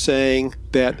 they're saying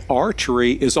that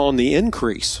archery is on the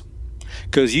increase.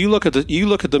 Because you look at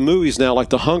the movies now, like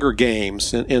the Hunger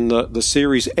Games and the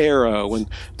series Arrow and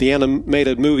the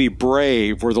animated movie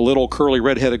Brave, where the little curly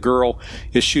redheaded girl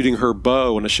is shooting her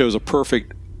bow and it shows a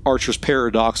perfect archer's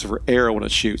paradox of her arrow when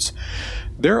it shoots.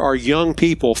 There are young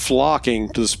people flocking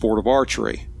to the sport of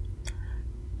archery,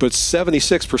 but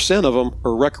 76% of them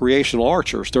are recreational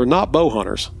archers. They're not bow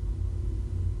hunters.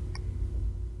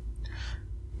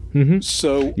 Mm-hmm.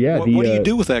 So what do you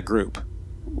do with that group?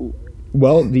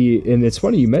 Well, and it's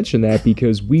funny you mentioned that,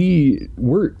 because we're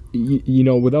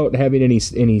without having any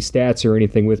stats or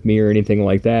anything with me or anything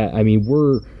like that, I mean,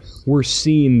 we're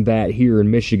seeing that here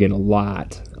in Michigan a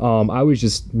lot. I was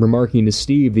just remarking to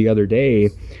Steve the other day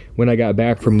when I got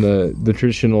back from the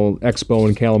traditional expo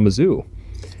in Kalamazoo,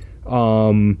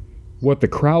 what the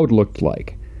crowd looked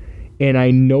like. And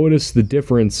I noticed the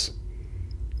difference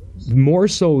more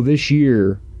so this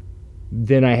year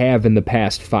than I have in the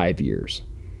past 5 years.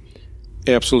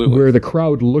 Absolutely. Where the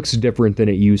crowd looks different than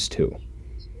it used to.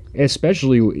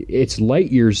 Especially, it's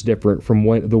light years different from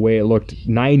the way it looked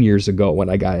 9 years ago when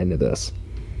I got into this.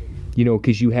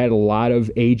 Because you had a lot of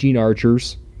aging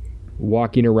archers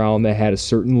walking around that had a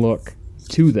certain look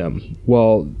to them.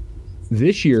 Well,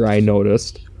 this year I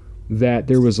noticed that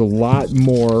there was a lot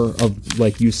more of,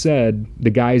 like you said, the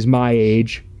guys my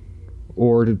age,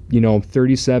 or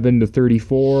 37 to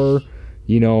 34,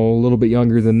 a little bit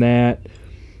younger than that,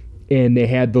 and they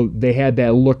had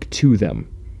that look to them.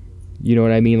 You know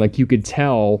what I mean? Like, you could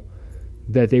tell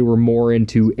that they were more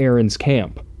into Aaron's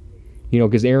camp.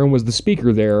 Because Aaron was the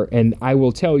speaker there, and I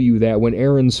will tell you that when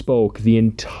Aaron spoke, the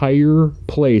entire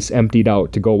place emptied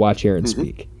out to go watch Aaron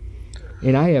speak.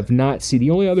 And I have not seen...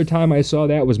 The only other time I saw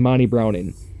that was Monty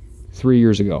Browning 3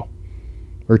 years ago.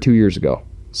 Or 2 years ago.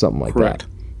 Something like Correct.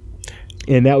 that.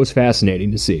 And that was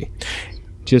fascinating to see.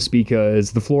 Just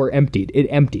because the floor emptied. It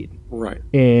emptied. Right.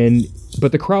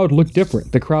 But the crowd looked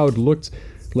different. The crowd looked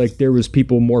like there was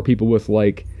more people with,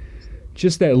 like,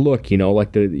 just that look,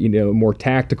 like the, more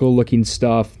tactical looking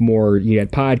stuff, you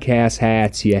had podcast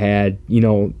hats, you had,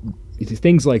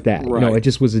 things like that. Right. It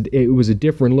just was a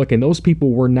different look, and those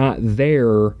people were not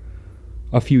there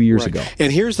a few years ago.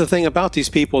 And here's the thing about these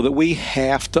people that we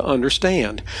have to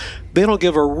understand. They don't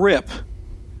give a rip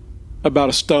about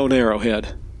a stone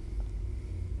arrowhead.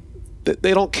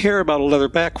 They don't care about a leather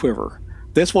back quiver.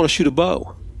 They just want to shoot a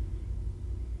bow.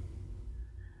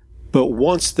 But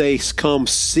once they come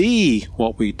see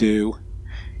what we do,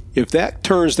 if that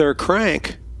turns their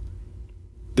crank,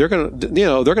 they're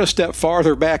gonna step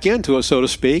farther back into it, so to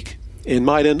speak, and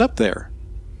might end up there.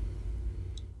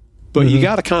 But you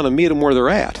got to kind of meet them where they're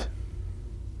at.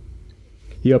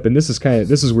 Yep, and this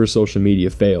is where social media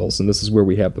fails, and this is where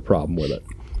we have the problem with it.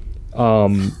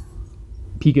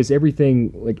 Because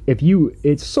everything, like,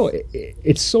 it's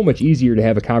so much easier to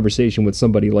have a conversation with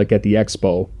somebody like at the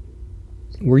expo,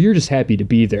 where you're just happy to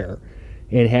be there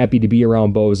and happy to be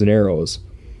around bows and arrows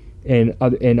and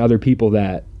other people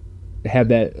that have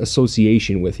that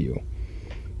association with you.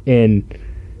 And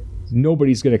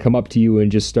nobody's going to come up to you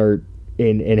and just start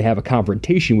and have a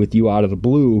confrontation with you out of the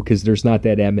blue, because there's not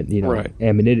that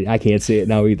anonymity. I can't say it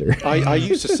now either. I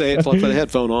used to say it until I put a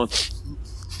headphone on.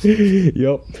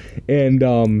 Yep.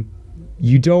 And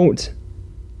you don't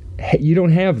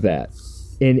have that.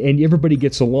 And everybody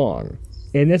gets along.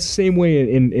 And that's the same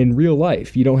way in real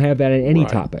life. You don't have that in any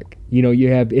topic.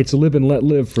 It's live and let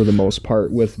live for the most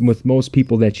part with most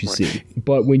people that you see.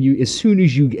 But as soon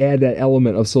as you add that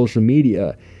element of social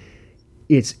media,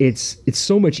 it's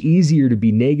so much easier to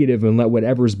be negative and let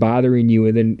whatever's bothering you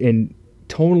and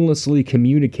tonelessly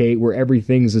communicate where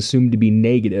everything's assumed to be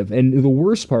negative. And the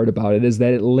worst part about it is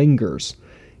that it lingers.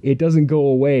 It doesn't go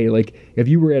away. Like, if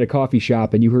you were at a coffee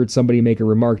shop and you heard somebody make a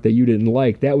remark that you didn't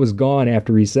like, that was gone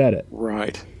after he said it.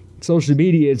 Right. Social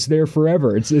media, it's there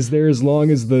forever. It's there as long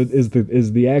as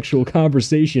the actual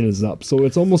conversation is up. So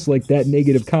it's almost like that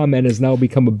negative comment has now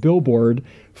become a billboard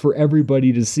for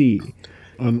everybody to see.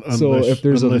 So if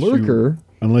there's a lurker...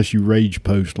 Unless you rage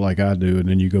post like I do, and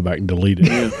then you go back and delete it.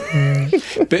 I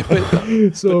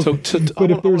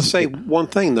want to say one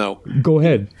thing, though. Go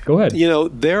ahead.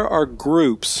 There are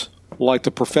groups like the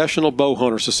Professional Bow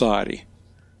Hunter Society.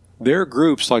 There are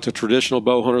groups like the Traditional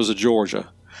Bow Hunters of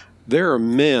Georgia. There are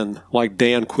men like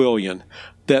Dan Quillian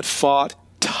that fought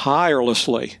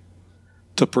tirelessly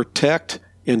to protect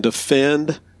and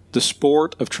defend the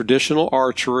sport of traditional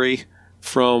archery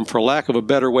from, for lack of a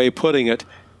better way of putting it,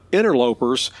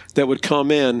 interlopers that would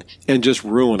come in and just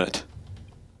ruin it.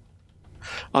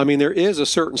 I mean, there is a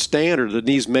certain standard that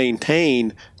needs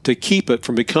maintained to keep it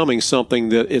from becoming something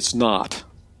that it's not.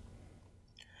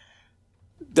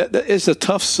 That is a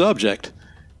tough subject.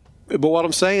 But what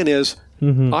I'm saying is,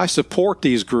 I support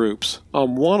these groups.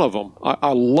 I'm one of them.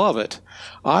 I love it.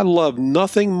 I love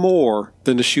nothing more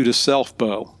than to shoot a self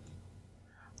bow.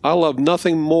 I love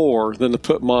nothing more than to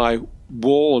put my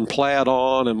wool and plaid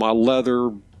on and my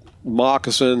leather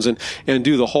moccasins and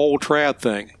do the whole trad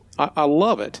thing. I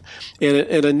love it. And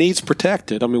it needs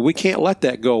protected. I mean, we can't let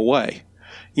that go away.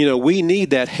 We need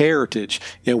that heritage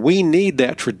and we need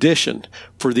that tradition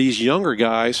for these younger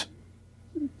guys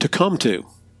to come to.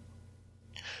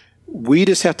 We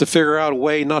just have to figure out a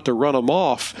way not to run them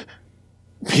off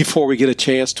before we get a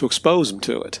chance to expose them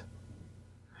to it.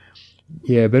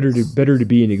 Yeah, better to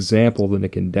be an example than a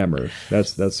condemner.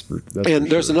 That's and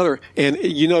there's sure. Another, and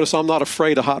you notice I'm not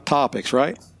afraid of hot topics,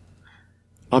 right?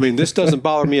 I mean, this doesn't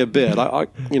bother me a bit.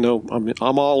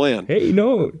 I'm all in. Hey,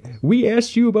 no, we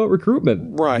asked you about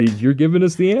recruitment. Right. You're giving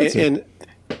us the answer. And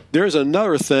there's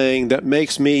another thing that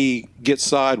makes me get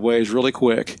sideways really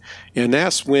quick, and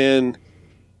that's when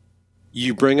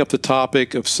you bring up the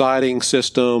topic of sighting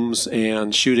systems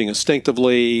and shooting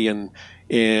instinctively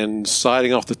and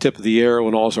sighting off the tip of the arrow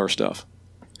and all this other stuff.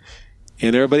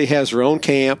 And everybody has their own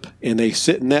camp, and they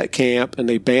sit in that camp, and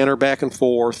they banter back and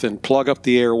forth and plug up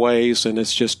the airways, and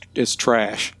it's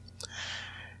trash.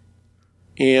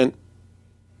 And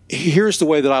here's the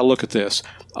way that I look at this.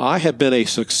 I have been a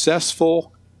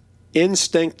successful,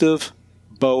 instinctive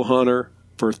bow hunter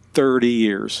for 30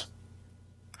 years.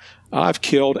 I've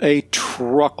killed a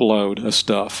truckload of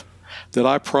stuff that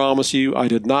I promise you I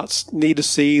did not need to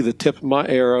see the tip of my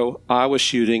arrow. I was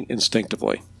shooting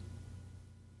instinctively.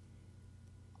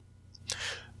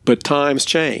 But times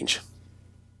change.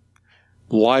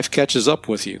 Life catches up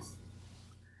with you.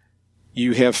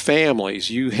 You have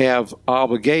families. You have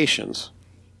obligations.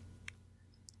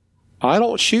 I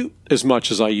don't shoot as much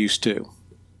as I used to.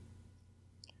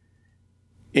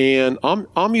 And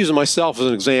I'm using myself as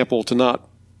an example to not,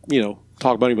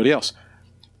 talk about anybody else.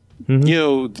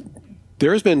 Mm-hmm.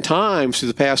 There's been times through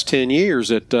the past 10 years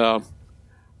that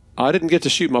I didn't get to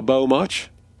shoot my bow much.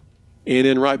 And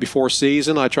then right before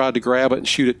season, I tried to grab it and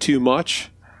shoot it too much,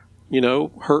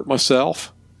 hurt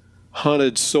myself.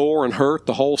 Hunted sore and hurt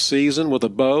the whole season with a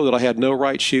bow that I had no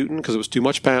right shooting because it was too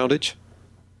much poundage.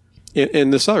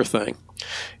 And this other thing.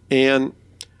 And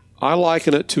I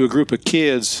liken it to a group of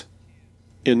kids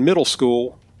in middle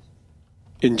school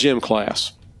in gym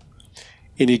class.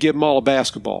 And you give them all a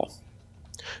basketball.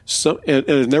 And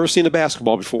they've never seen a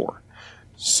basketball before.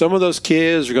 Some of those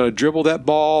kids are going to dribble that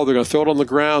ball. They're going to throw it on the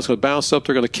ground. It's going to bounce up.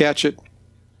 They're going to catch it.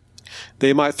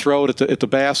 They might throw it at the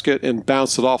basket and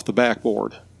bounce it off the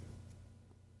backboard.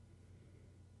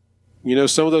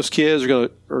 Some of those kids are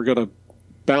going to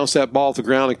bounce that ball off the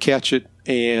ground and catch it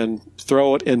and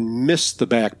throw it and miss the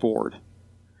backboard.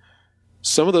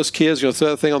 Some of those kids are going to throw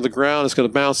that thing on the ground. It's going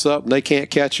to bounce up and they can't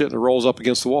catch it and it rolls up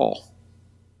against the wall.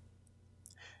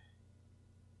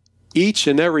 Each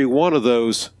and every one of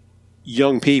those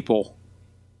young people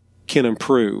can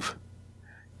improve.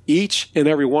 Each and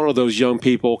every one of those young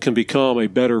people can become a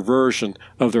better version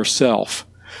of their self,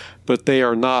 but they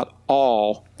are not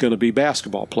all going to be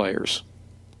basketball players.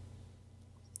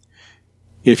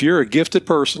 If you're a gifted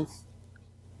person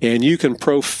and you can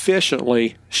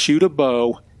proficiently shoot a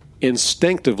bow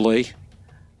instinctively,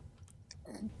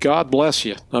 God bless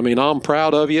you. I mean, I'm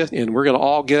proud of you, and we're going to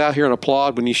all get out here and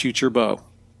applaud when you shoot your bow.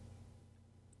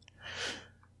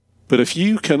 But if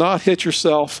you cannot hit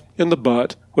yourself in the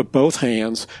butt with both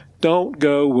hands, don't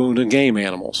go wounding game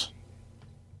animals.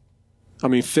 I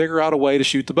mean, figure out a way to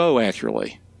shoot the bow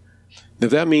accurately.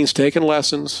 If that means taking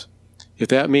lessons, if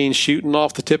that means shooting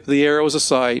off the tip of the arrow as a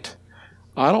sight,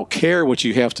 I don't care what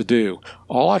you have to do.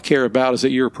 All I care about is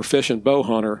that you're a proficient bow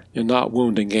hunter and not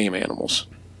wounding game animals.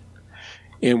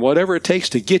 And whatever it takes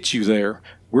to get you there,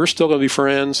 we're still going to be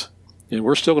friends, and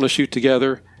we're still going to shoot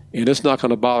together, and it's not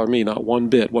going to bother me not one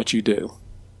bit what you do,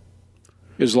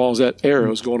 as long as that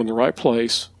arrow is going in the right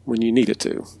place when you need it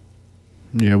to.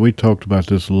 Yeah, we talked about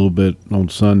this a little bit on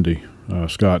Sunday,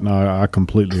 Scott, and I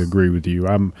completely agree with you.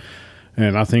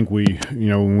 And I think we,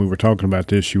 when we were talking about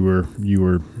this, you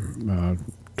were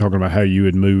talking about how you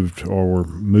had moved or were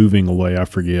moving away, I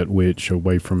forget which,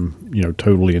 away from,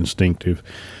 totally instinctive.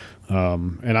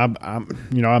 And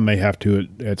I may have to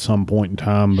at some point in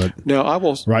time, but now I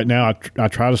will. Right now, I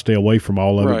try to stay away from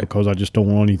all of it because I just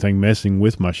don't want anything messing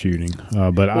with my shooting.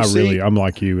 But I'm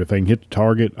like you. If they can hit the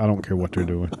target, I don't care what they're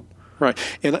doing. Right,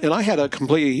 and I had a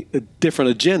completely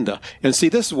different agenda. And see,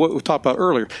 this is what we talked about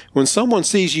earlier. When someone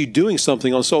sees you doing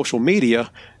something on social media,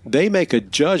 they make a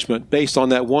judgment based on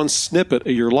that one snippet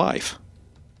of your life.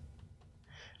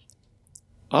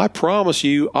 I promise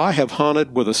you, I have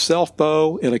hunted with a self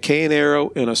bow and a cane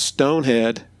arrow and a stone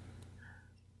head,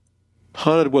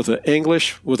 hunted with an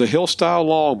English, with a hill style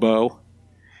longbow,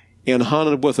 and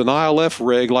hunted with an ILF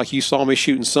rig like you saw me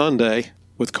shooting Sunday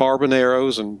with carbon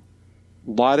arrows and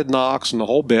lighted nocks and the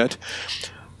whole bit.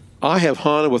 I have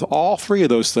hunted with all three of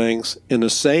those things in the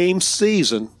same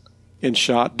season and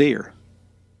shot deer.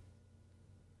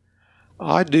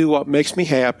 I do what makes me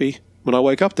happy when I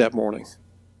wake up that morning.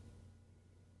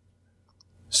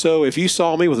 So if you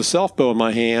saw me with a self bow in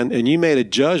my hand and you made a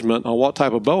judgment on what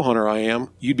type of bow hunter I am,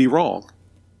 you'd be wrong.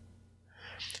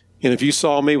 And if you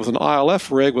saw me with an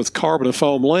ILF rig with carbon and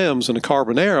foam limbs and a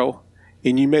carbon arrow,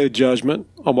 and you made a judgment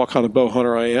on what kind of bow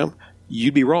hunter I am,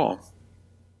 you'd be wrong.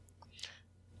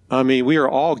 I mean, we are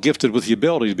all gifted with the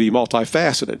ability to be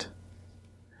multifaceted.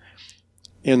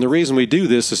 And the reason we do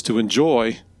this is to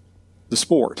enjoy the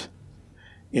sport.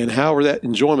 And however that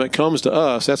enjoyment comes to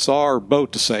us, that's our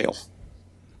boat to sail.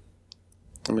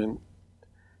 I mean,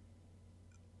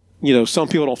 you know, some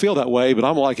people don't feel that way, but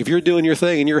I'm like, if you're doing your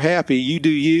thing and you're happy, you do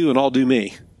you and I'll do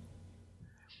me.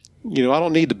 You know, I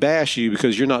don't need to bash you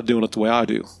because you're not doing it the way I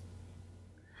do.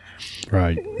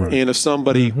 Right. And if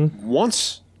somebody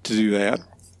wants to do that,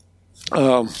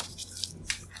 I'm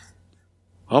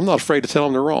not afraid to tell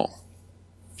them they're wrong.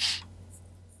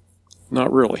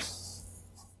 Not really.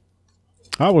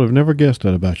 I would have never guessed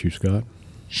that about you, Scott.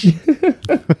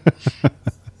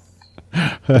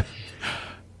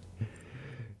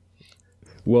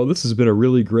 Well, this has been a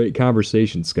really great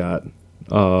conversation, Scott.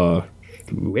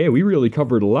 Man, we really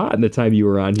covered a lot in the time you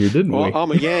were on here, didn't we? Well,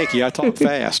 I'm a Yankee. I talk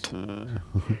fast. I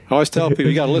always tell people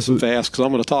you got to listen fast because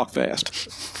I'm going to talk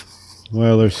fast.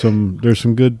 Well, there's some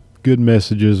good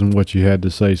messages in what you had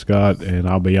to say, Scott. And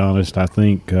I'll be honest, I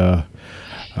think I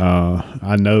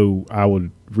know I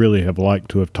would really have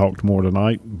liked to have talked more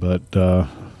tonight, but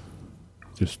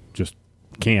just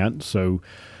can't. So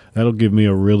that'll give me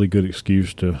a really good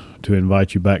excuse to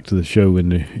invite you back to the show in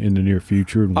the near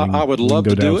future. And I would love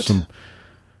to do it.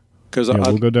 Because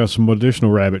we'll go down some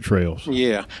additional rabbit trails.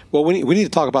 Yeah. Well, we need to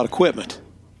talk about equipment.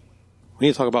 We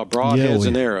need to talk about broadheads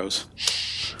and arrows.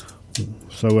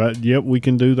 So, yep, we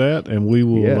can do that, and we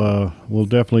will. We'll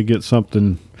definitely get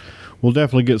something. We'll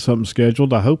definitely get something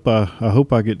scheduled. I hope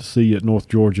I get to see you at North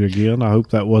Georgia again. I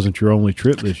hope that wasn't your only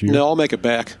trip this year. No, I'll make it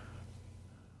back.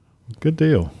 Good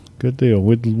deal. Good deal.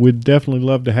 We'd definitely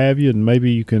love to have you, and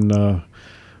maybe you can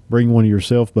bring one of your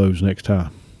self bows next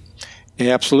time.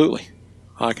 Absolutely.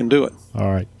 I can do it.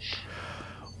 All right.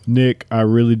 Nick, I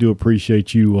really do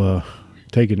appreciate you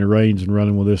taking the reins and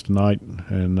running with this tonight,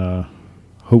 and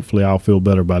hopefully I'll feel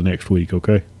better by next week,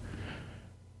 okay?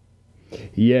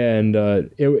 Yeah, and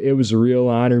it was a real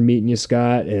honor meeting you,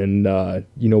 Scott, and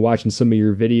watching some of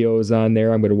your videos on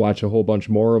there. I'm going to watch a whole bunch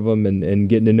more of them and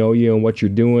getting to know you and what you're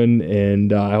doing,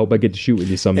 and I hope I get to shoot with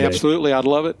you someday. Absolutely, I'd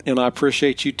love it, and I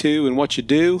appreciate you too and what you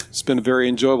do. It's been a very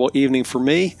enjoyable evening for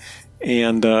me,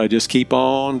 and just keep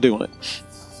on doing it.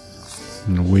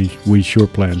 We sure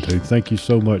plan to. Thank you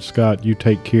so much, Scott. You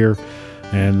take care,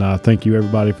 and thank you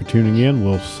everybody for tuning in.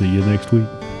 We'll see you next week.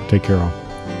 Take care all.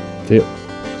 See ya.